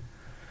party.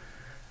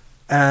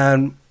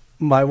 And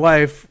my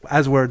wife,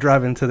 as we're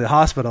driving to the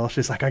hospital,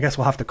 she's like, I guess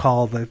we'll have to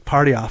call the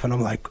party off. And I'm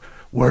like,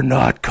 we're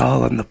not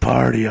calling the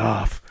party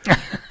off.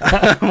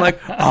 I'm like,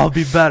 I'll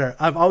be better.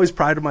 I've always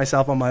prided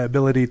myself on my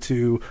ability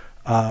to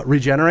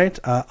regenerate,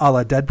 a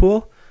la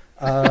Deadpool.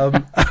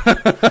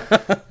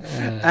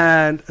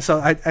 And so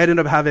I ended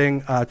up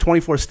having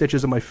 24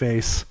 stitches in my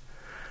face.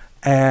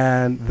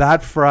 And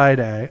that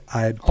Friday,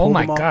 I had pulled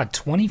them all. God,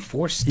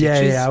 24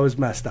 stitches? Yeah, I was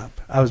messed up.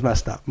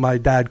 My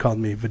dad called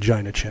me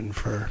vagina chin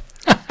for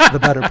the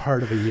better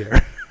part of a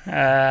year.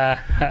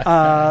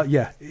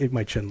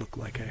 My chin looked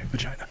like a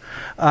vagina.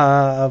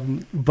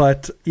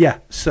 But yeah,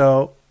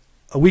 so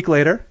a week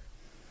later,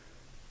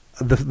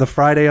 the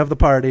Friday of the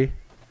party,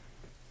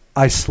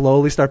 I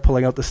slowly start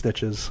pulling out the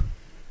stitches,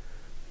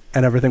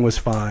 and everything was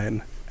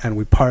fine, and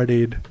we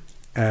partied,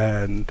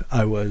 and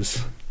I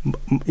was,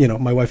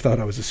 my wife thought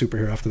I was a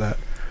superhero after that.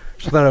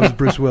 She thought I was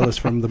Bruce Willis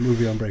from the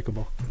movie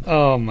Unbreakable.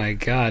 Oh my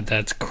God,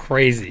 that's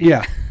crazy.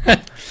 Yeah.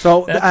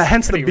 So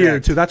hence the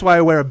beard too. That's why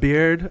I wear a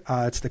beard.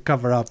 It's to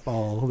cover up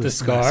all the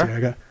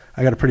scar.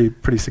 I got a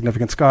pretty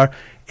significant scar,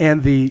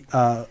 and the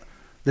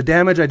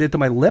damage I did to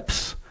my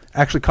lips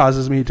actually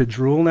causes me to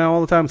drool now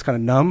all the time. It's kind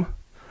of numb.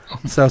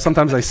 So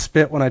sometimes I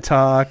spit when I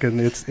talk, and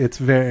it's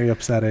very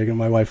upsetting, and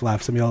my wife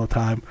laughs at me all the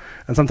time.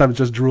 And sometimes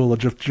just drool will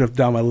drip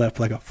down my lip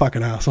like a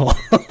fucking asshole.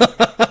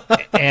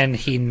 And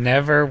he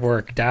never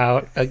worked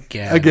out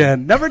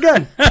again. Never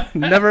again.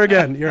 Never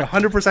again. You're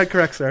 100%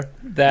 correct, sir.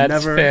 That's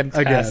never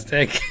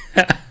fantastic.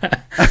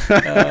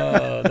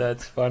 Oh,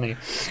 that's funny.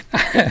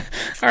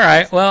 All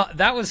right. Well,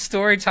 that was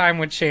story time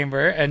with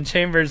Chamber and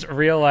Chamber's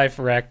real life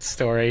REKT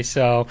story.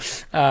 So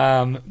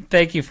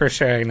thank you for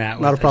sharing that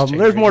with us. Not a problem.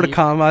 Chamber. There's more to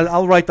come.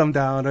 I'll write them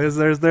down.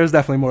 There's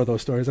definitely more of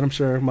those stories, and I'm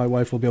sure my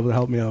wife will be able to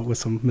help me out with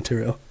some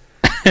material.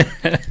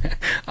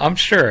 I'm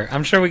sure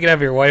we could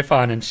have your wife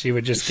on, and she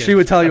would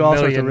tell you all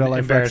sorts of real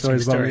life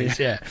stories about me.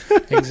 Yeah,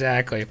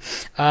 exactly.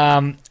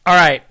 All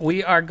right,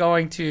 we are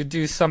going to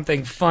do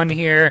something fun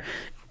here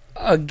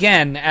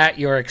again at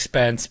your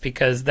expense,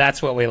 because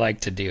that's what we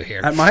like to do here.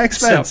 At my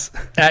expense? So,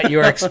 at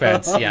your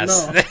expense,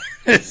 yes.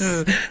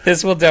 No.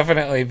 This will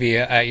definitely be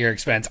at your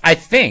expense, I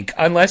think,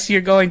 unless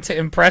you're going to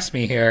impress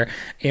me here,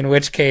 in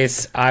which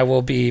case I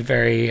will be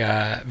very,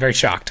 very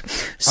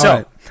shocked.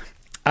 So.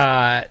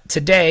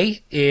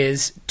 Today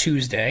is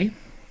Tuesday,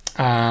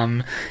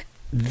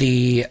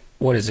 the,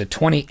 what is it,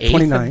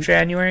 28th of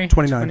January?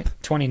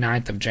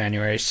 29th of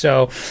January.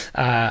 So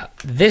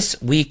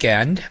this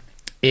weekend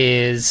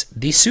is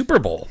the Super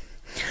Bowl.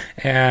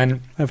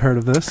 And I've heard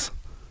of this.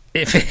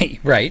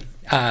 Right.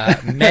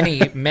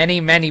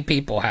 Many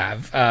people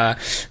have,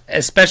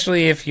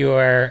 especially if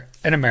you're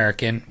an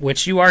American,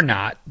 which you are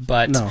not.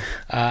 But no,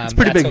 it's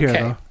pretty big here,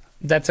 though.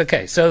 That's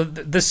okay. So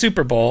the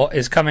Super Bowl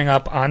is coming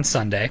up on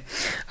Sunday,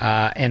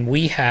 and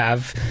we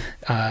have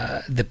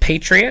the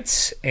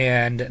Patriots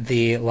and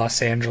the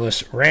Los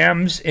Angeles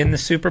Rams in the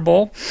Super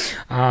Bowl.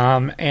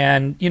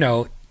 And,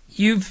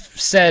 you've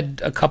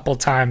said a couple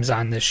times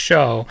on this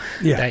show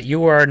that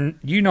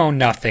you know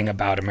nothing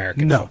about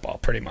American football,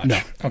 pretty much.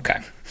 No. Okay.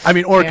 I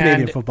mean, or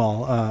Canadian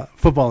football,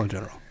 football in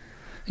general.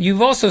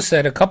 You've also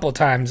said a couple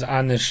times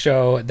on this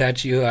show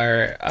that you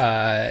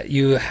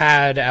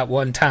had at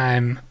one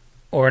time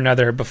or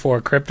another before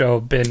crypto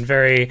been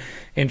very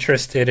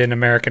interested in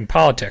American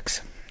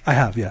politics. I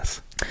have,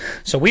 yes.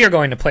 So we are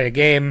going to play a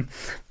game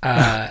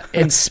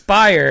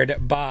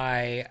inspired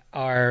by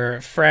our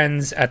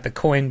friends at the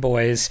Coin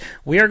Boys.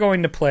 We are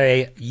going to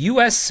play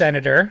U.S.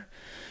 Senator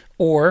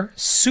or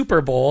Super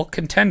Bowl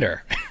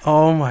contender.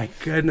 Oh my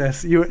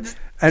goodness.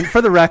 And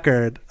for the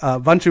record,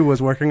 Bunchu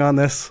was working on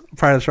this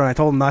prior to the show, and I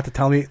told him not to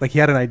tell me. Like, he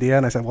had an idea,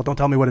 and I said, well, don't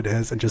tell me what it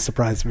is, and just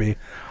surprise me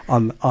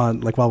on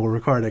like while we're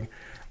recording.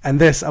 And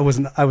this, I was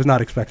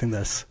not expecting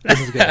this. This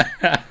is good.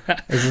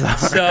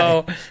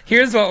 So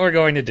here's what we're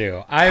going to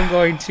do. I'm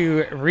going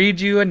to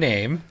read you a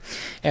name,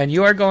 and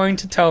you are going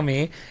to tell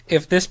me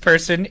if this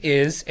person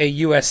is a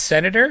U.S.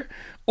 Senator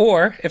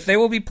or if they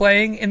will be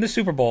playing in the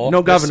Super Bowl.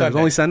 No governors, Sunday.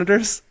 only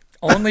senators?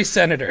 Only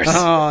senators.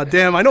 Oh,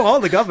 damn. I know all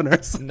the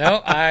governors.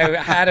 No, I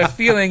had a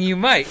feeling you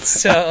might,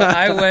 so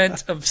I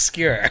went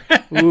obscure.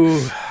 Ooh,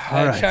 all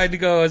I right. tried to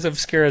go as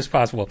obscure as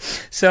possible.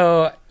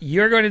 So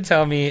you're going to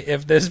tell me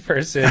if this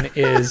person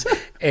is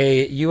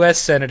a U.S.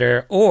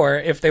 senator or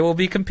if they will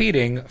be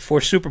competing for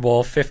Super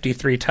Bowl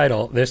 53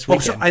 title this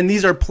weekend. And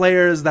these are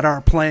players that are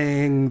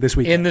playing this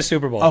weekend? In the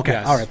Super Bowl. Okay,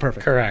 yes. all right,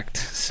 perfect. Correct.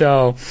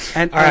 So,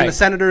 And all right. the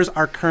senators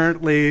are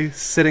currently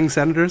sitting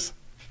senators?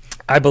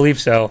 I believe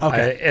so.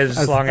 Okay.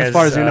 As far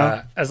as you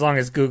know. As long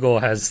as Google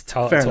has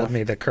told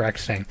me the correct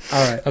thing.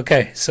 All right.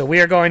 Okay, so we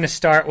are going to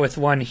start with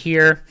one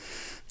here.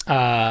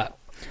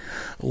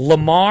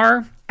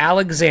 Lamar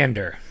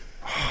Alexander.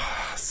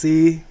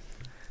 See,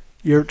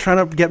 you're trying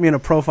to get me in a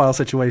profile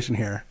situation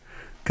here.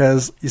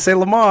 Because you say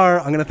Lamar,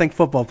 I'm going to think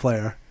football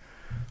player.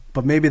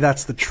 But maybe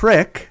that's the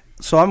trick,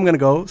 so I'm going to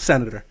go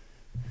senator.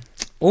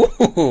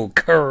 Ooh,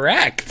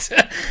 correct.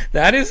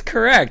 That is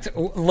correct.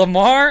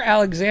 Lamar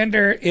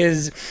Alexander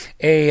is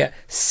a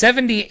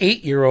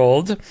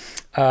 78-year-old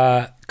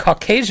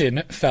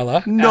Caucasian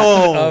fella.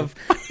 No.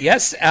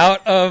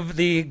 Out of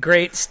the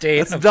great state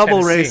That's of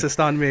double Tennessee.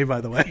 racist on me, by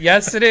the way.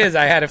 Yes, it is.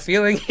 I had a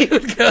feeling he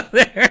would go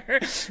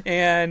there,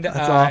 and That's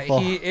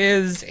awful. he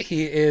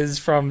is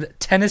from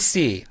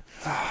Tennessee.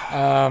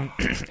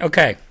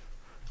 Okay,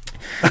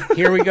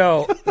 here we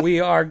go. We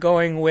are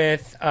going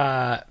with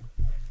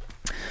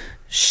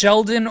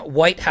Sheldon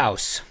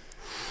Whitehouse.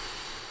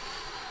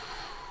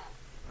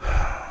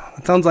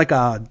 That sounds like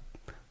what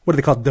do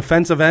they call it?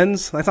 Defensive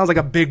ends? That sounds like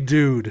a big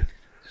dude.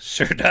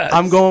 Sure does.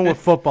 I'm going with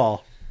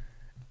football.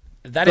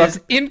 That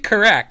is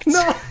incorrect.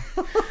 No.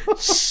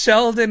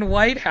 Sheldon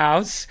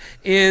Whitehouse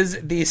is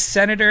the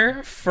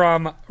senator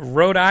from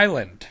Rhode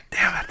Island.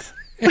 Damn it.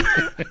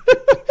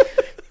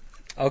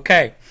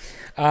 Okay.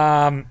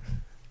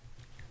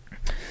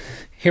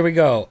 Here we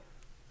go.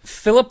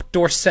 Philip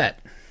Dorsett.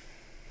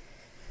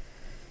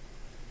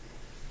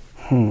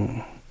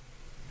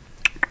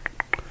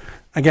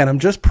 Again, I'm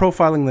just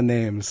profiling the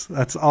names.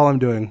 That's all I'm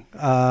doing.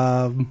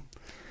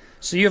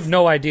 So you have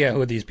no idea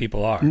who these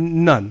people are.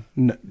 None.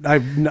 I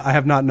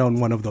have not known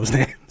one of those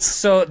names.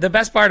 So the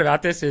best part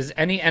about this is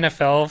any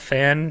NFL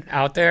fan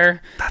out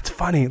there That's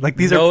funny. Like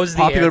these are knows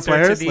the popular answer to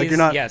players. these. Like you're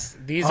not. Yes,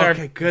 these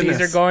Goodness.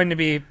 are going to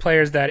be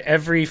players that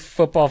every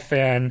football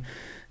fan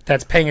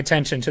that's paying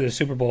attention to the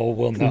Super Bowl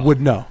will know. Would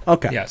know.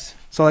 Okay. Yes.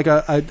 So like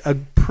a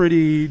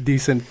pretty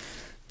decent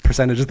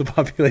percentage of the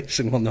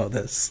population will know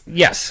this.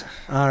 Yes.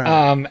 All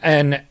right.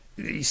 And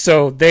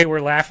so they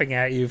were laughing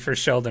at you for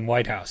Sheldon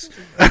Whitehouse.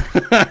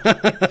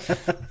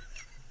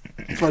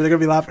 So they're gonna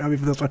be laughing at me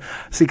for this one.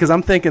 See, because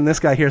I'm thinking this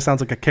guy here sounds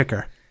like a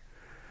kicker.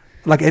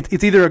 Like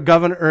it's either a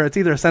governor or it's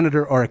either a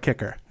senator or a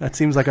kicker. That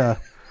seems like a.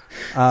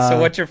 So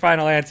what's your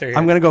final answer here?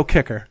 I'm gonna go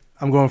kicker.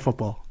 I'm going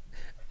football.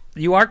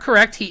 You are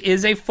correct. He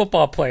is a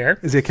football player.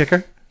 Is he a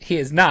kicker? He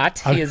is not.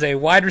 He is a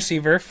wide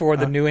receiver for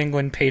the New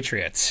England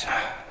Patriots.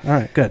 All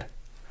right. Good.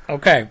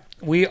 Okay.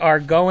 We are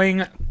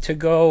going to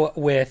go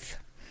with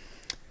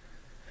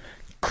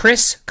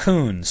Chris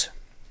Coons.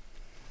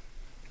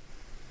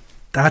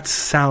 That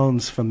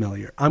sounds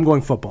familiar. I'm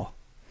going football.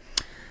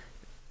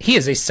 He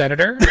is a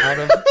senator out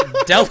of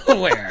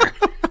Delaware.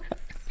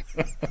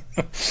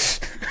 This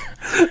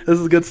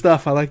is good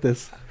stuff. I like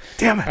this.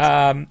 Damn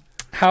it.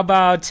 How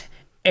about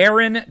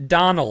Aaron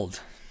Donald?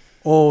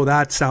 Oh,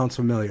 that sounds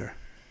familiar.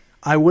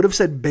 I would have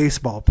said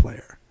baseball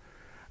player.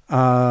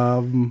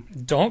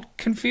 Don't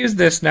confuse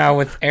this now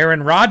with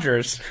Aaron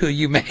Rodgers, who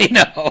you may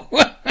know.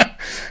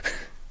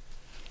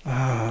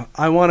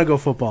 I want to go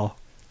football.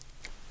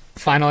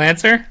 Final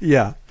answer?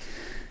 Yeah.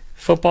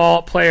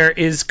 Football player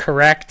is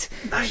correct.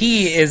 Nice.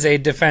 He is a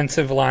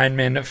defensive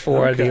lineman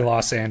for the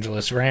Los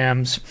Angeles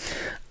Rams.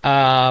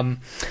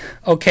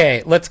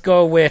 Okay, let's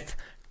go with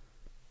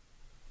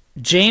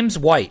James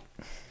White.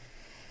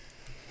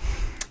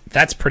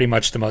 That's pretty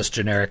much the most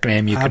generic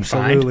name you can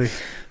find.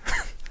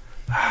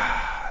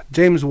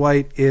 James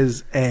White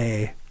is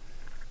a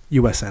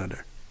U.S.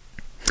 senator.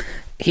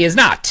 He is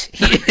not.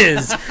 He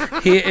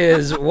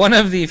is one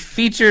of the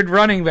featured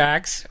running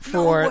backs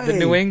for the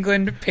New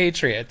England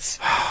Patriots.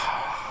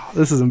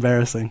 This is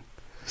embarrassing.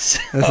 This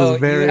is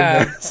very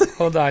embarrassing.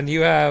 Hold on.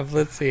 You have,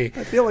 let's see.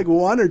 I feel like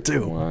one or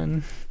two.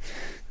 1,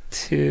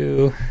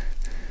 2,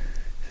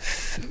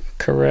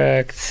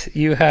 correct.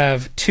 You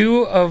have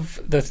 2 of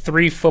the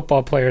 3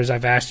 football players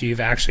I've asked you've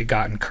actually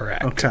gotten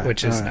correct,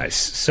 which is nice.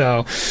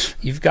 So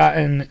you've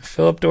gotten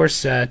Philip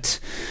Dorsett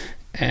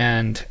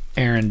and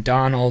Aaron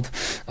Donald.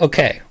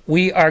 Okay,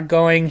 we are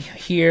going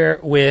here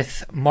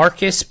with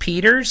Marcus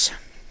Peters.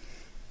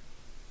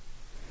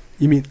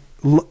 You mean,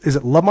 is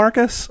it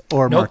LaMarcus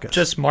or nope, Marcus?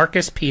 Just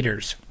Marcus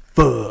Peters.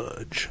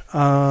 Fudge.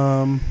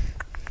 We're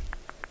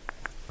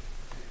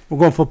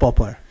going football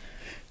player.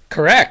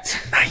 Correct.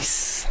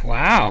 Nice.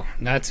 Wow,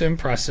 that's an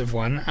impressive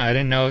one. I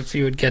didn't know if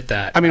you would get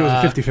that. I mean, it was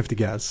a 50-50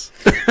 guess.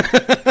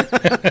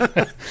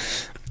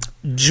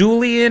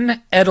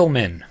 Julian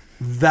Edelman.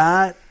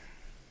 That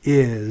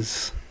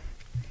is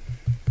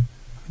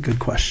a good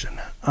question.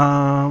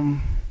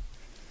 Edelman.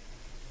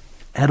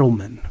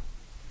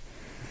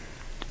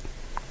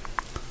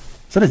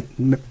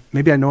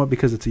 Maybe I know it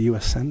because it's a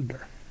U.S.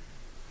 senator.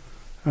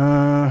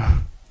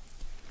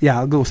 Yeah,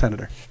 I'll go with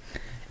senator.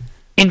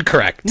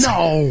 Incorrect.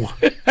 No.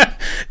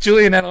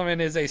 Julian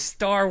Edelman is a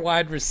star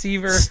wide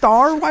receiver.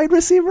 Star wide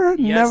receiver?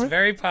 Yes,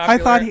 very popular. I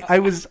thought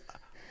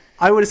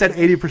I would have said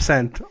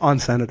 80% on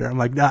senator. I'm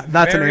like,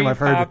 that's a name I've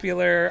heard. Very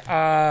popular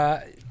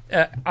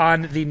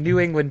on the New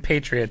England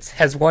Patriots.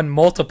 Has won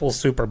multiple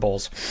Super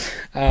Bowls.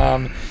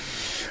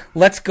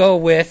 Let's go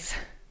with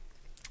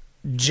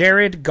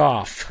Jared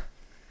Goff.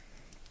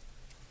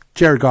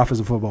 Jared Goff is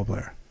a football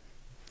player.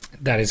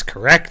 That is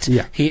correct.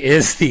 Yeah. He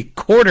is the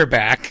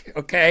quarterback.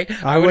 Okay.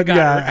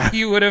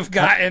 You would have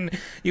gotten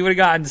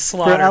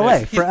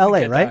slaughtered for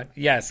LA, right?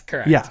 Yes,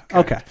 correct. Yeah.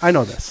 Correct. Okay. I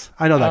know this.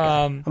 I know that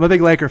guy. I'm a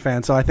big Laker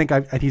fan, so I think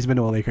he's been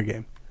to a Laker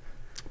game.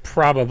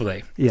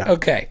 Probably. Yeah.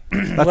 Okay.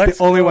 That's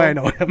the only way I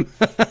know him.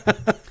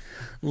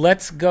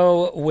 Let's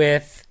go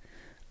with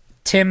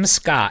Tim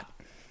Scott.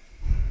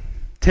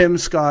 Tim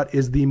Scott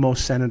is the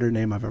most senator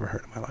name I've ever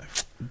heard in my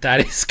life. That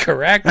is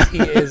correct. He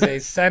is a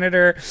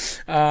senator.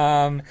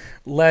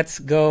 Let's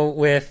go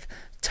with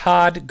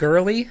Todd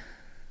Gurley.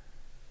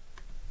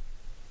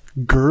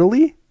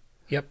 Gurley?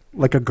 Yep.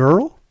 Like a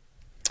girl?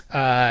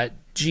 Gurley.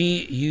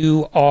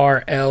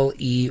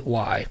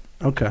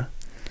 Okay.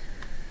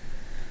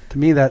 To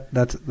me,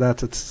 that's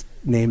a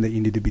name that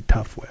you need to be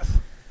tough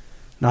with.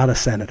 Not a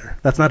senator.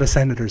 That's not a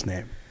senator's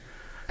name.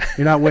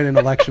 You're not winning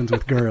elections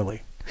with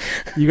Gurley.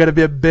 You got to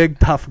be a big,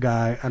 tough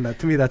guy. And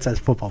to me, that says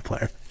football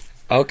player.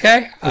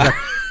 Okay.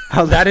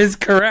 That is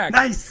correct.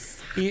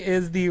 Nice. He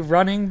is the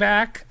running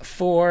back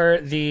for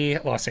the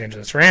Los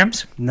Angeles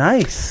Rams.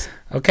 Nice.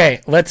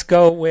 Okay, let's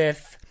go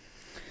with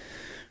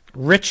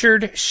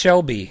Richard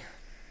Shelby.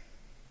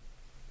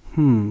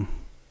 I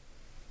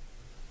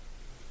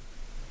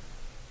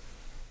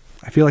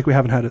feel like we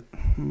haven't had it.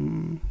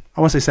 I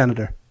want to say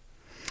senator.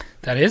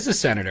 That is a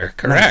senator.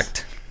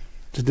 Correct. Nice.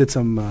 Just did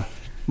some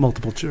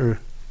multiple choice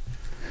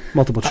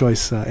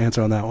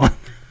answer on that one.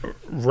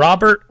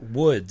 Robert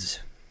Woods.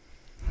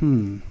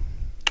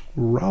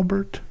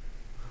 Robert.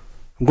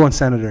 I'm going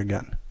senator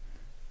again.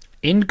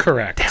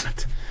 Incorrect. Damn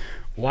it.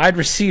 Wide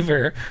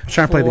receiver. I'm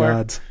trying to play the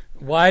odds.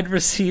 Wide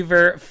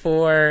receiver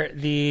for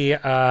the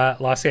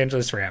Los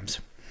Angeles Rams.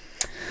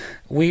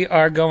 We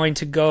are going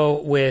to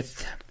go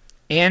with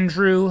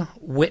Andrew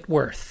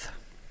Whitworth.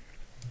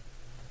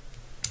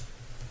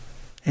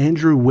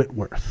 Andrew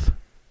Whitworth.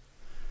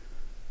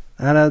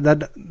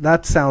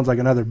 That sounds like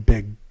another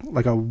big,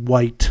 like a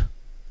white,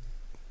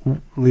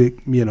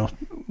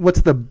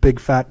 what's the big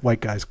fat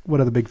white guys?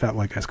 What are the big fat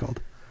white guys called?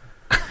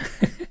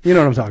 You know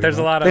what I'm talking There's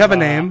about. a lot of they have a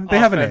name. They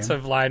have a name.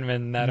 Offensive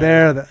linemen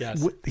that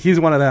yes. He's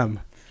one of them.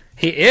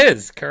 He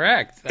is,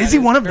 correct. Is he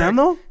one of them,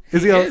 though?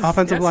 Is he an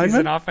offensive lineman? He's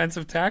an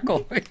offensive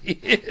tackle. He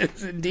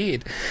is,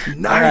 indeed.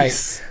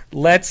 Nice. All right,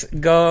 let's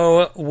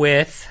go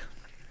with...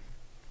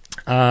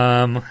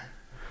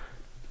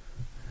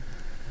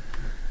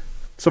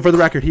 So for the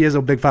record, he is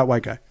a big fat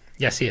white guy.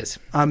 Yes, he is.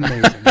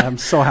 Amazing. I'm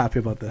so happy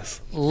about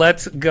this.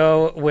 Let's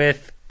go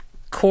with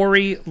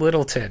Corey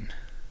Littleton.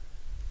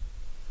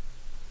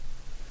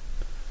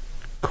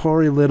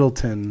 Corey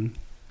Littleton.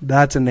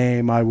 That's a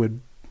name I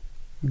would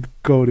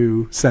go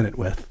to Senate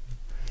with.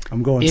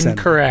 I'm going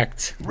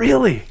Incorrect. Senate.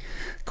 Really?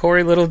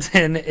 Corey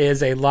Littleton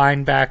is a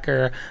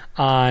linebacker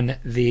on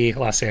the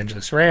Los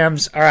Angeles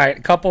Rams. All right,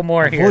 a couple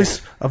more here.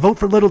 A vote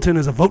for Littleton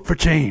is a vote for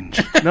change.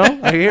 No?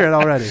 I hear it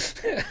already.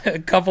 A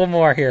couple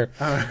more here.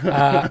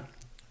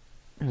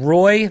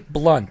 Roy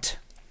Blunt.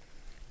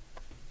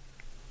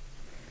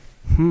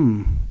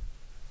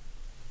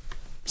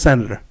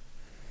 Senator.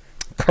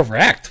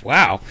 Correct.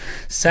 Wow.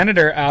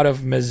 Senator out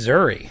of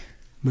Missouri.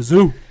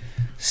 Mizzou.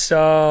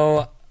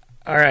 So,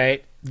 all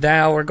right.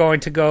 Now we're going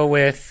to go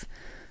with,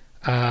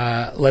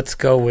 let's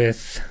go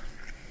with,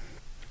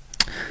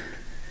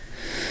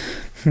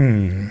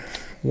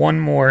 one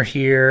more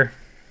here.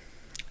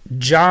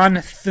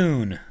 John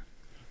Thune.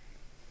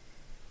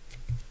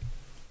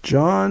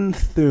 John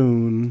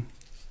Thune.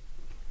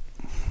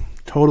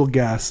 Total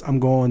guess. I'm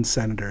going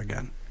senator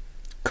again.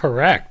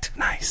 Correct.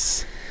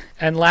 Nice.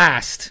 And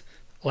last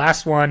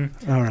one.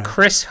 All right.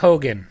 Chris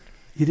Hogan.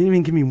 You didn't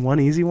even give me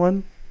one easy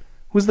one?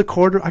 Who's the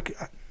quarter? I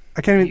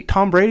can't even.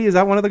 Tom Brady? Is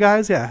that one of the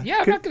guys? Yeah.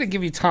 Yeah, I'm not going to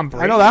give you Tom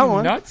Brady. I know that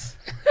one. Nuts.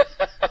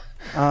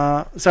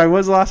 Sorry, what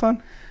was the last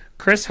one?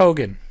 Chris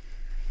Hogan.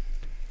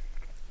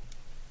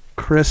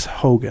 Chris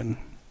Hogan.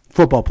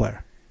 Football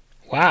player.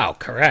 Wow,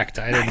 correct.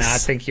 I did not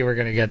think you were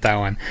going to get that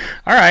one.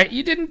 All right,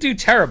 you didn't do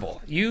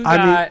terrible. You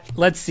got,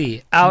 let's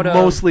see,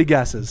 mostly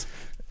guesses.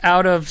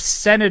 Out of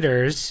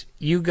senators,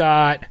 you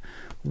got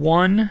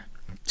 1,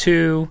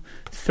 2,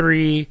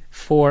 3,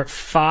 4,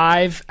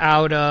 5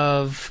 out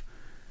of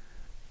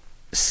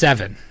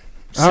 7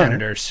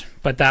 senators. Right.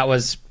 But that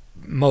was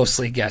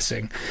mostly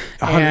guessing.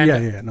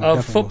 And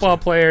of football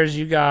players,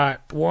 you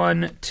got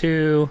 1,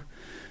 2,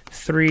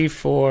 3,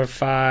 4,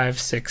 5,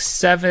 6,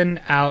 7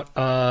 out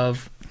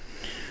of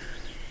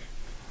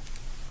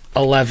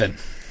 11.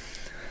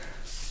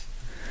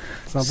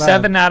 It's not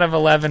bad. 7 out of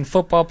 11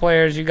 football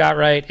players you got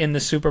right in the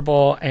Super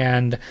Bowl,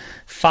 and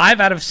 5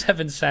 out of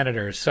 7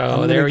 senators.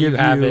 So there you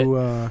have it.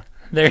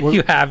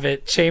 You have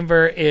it.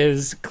 Chamber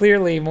is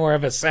clearly more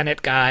of a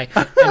Senate guy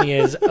than he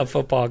is a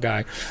football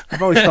guy.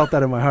 I've always felt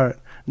that in my heart.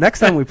 Next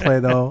time we play,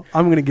 though,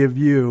 I'm going to give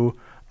you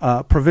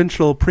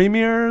provincial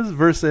premiers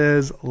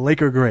versus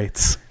Laker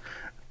greats.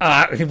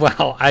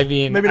 Well, I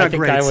mean, maybe not I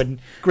think greats. I would.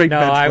 Great no,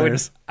 bench I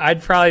players.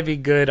 I'd probably be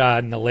good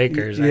on the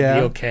Lakers. Yeah. I'd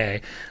be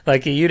okay.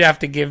 Like you'd have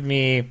to give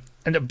me,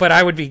 but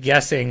I would be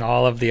guessing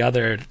all of the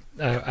other.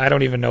 I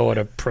don't even know what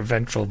a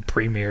provincial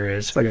premier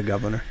is. It's like a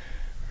governor.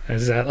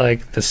 Is that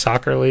like the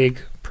soccer league?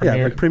 Yeah,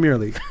 like Premier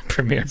League.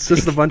 Premier. It's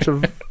just a bunch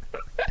of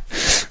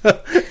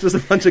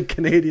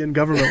Canadian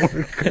government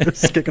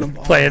workers kicking a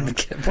ball. Playing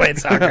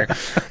soccer.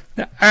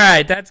 All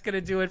right, that's going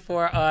to do it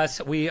for us.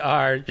 We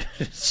are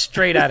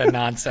straight out of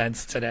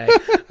nonsense today.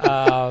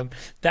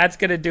 That's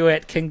going to do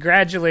it.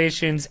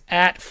 Congratulations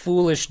at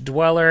Foolish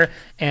Dweller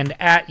and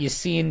at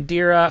Yassine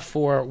Dira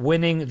for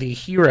winning the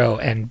Hero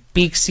and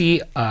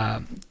Beaxy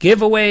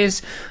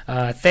giveaways.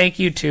 Thank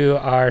you to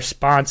our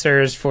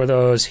sponsors for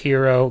those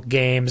Hero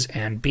games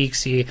and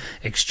Beaxy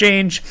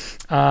exchange.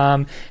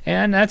 And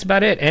that's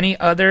about it. Any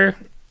other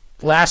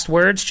last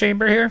words,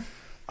 Chamber, here?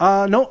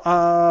 No.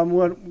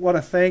 Want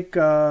to thank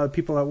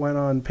people that went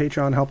on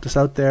Patreon, helped us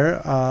out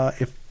there.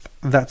 If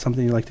that's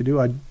something you'd like to do,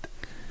 I'd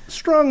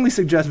strongly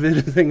suggest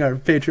visiting our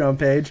Patreon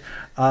page.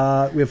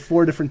 We have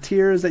 4 different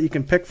tiers that you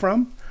can pick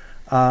from.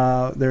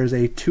 There's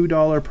a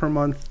 $2 per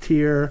month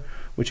tier,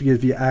 which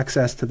gives you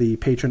access to the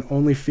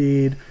patron-only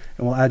feed,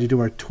 and we'll add you to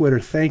our Twitter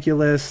thank you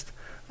list.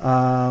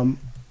 The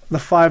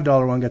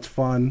 $5 one gets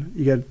fun.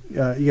 You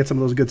get some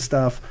of those good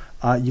stuff.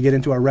 You get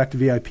into our REKT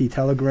VIP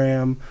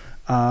Telegram.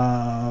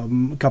 A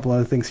couple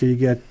other things here. You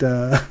get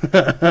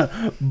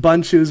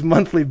Bunchu's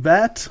monthly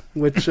bet,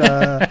 which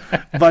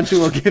Bunchu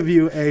will give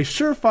you a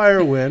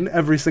surefire win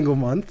every single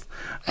month.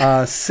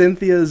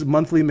 Cynthia's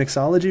monthly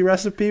mixology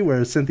recipe,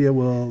 where Cynthia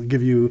will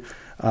give you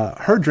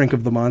her drink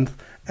of the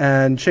month,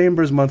 and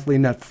Chamber's monthly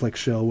Netflix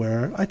show,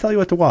 where I tell you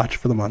what to watch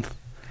for the month.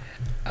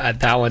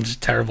 That one's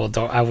terrible.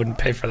 I wouldn't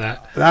pay for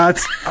that.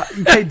 That's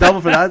you pay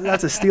double for that.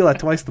 That's a steal at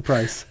twice the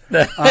price.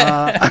 You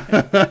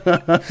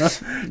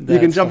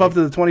can jump up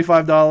to the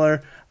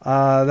 $25.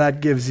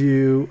 That gives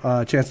you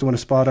a chance to win a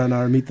spot on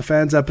our Meet the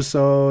Fans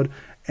episode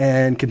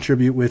and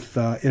contribute with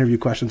interview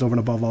questions over and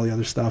above all the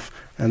other stuff.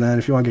 And then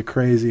if you want to get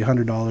crazy,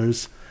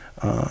 $100,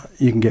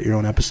 you can get your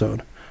own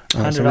episode. So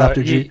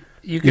 $100.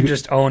 You can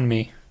just own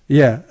me.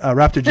 Yeah,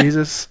 Raptor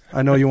Jesus.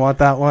 I know you want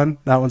that one.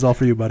 That one's all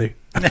for you, buddy.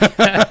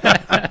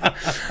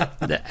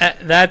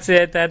 That's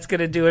it. That's going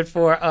to do it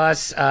for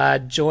us.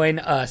 Join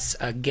us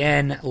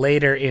again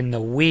later in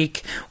the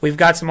week. We've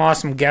got some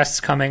awesome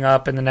guests coming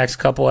up in the next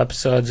couple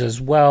episodes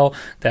as well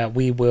that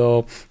we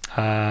are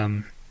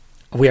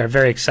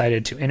very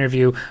excited to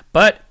interview.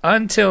 But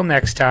until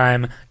next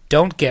time,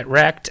 don't get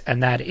wrecked,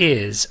 and that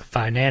is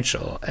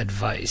financial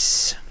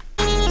advice.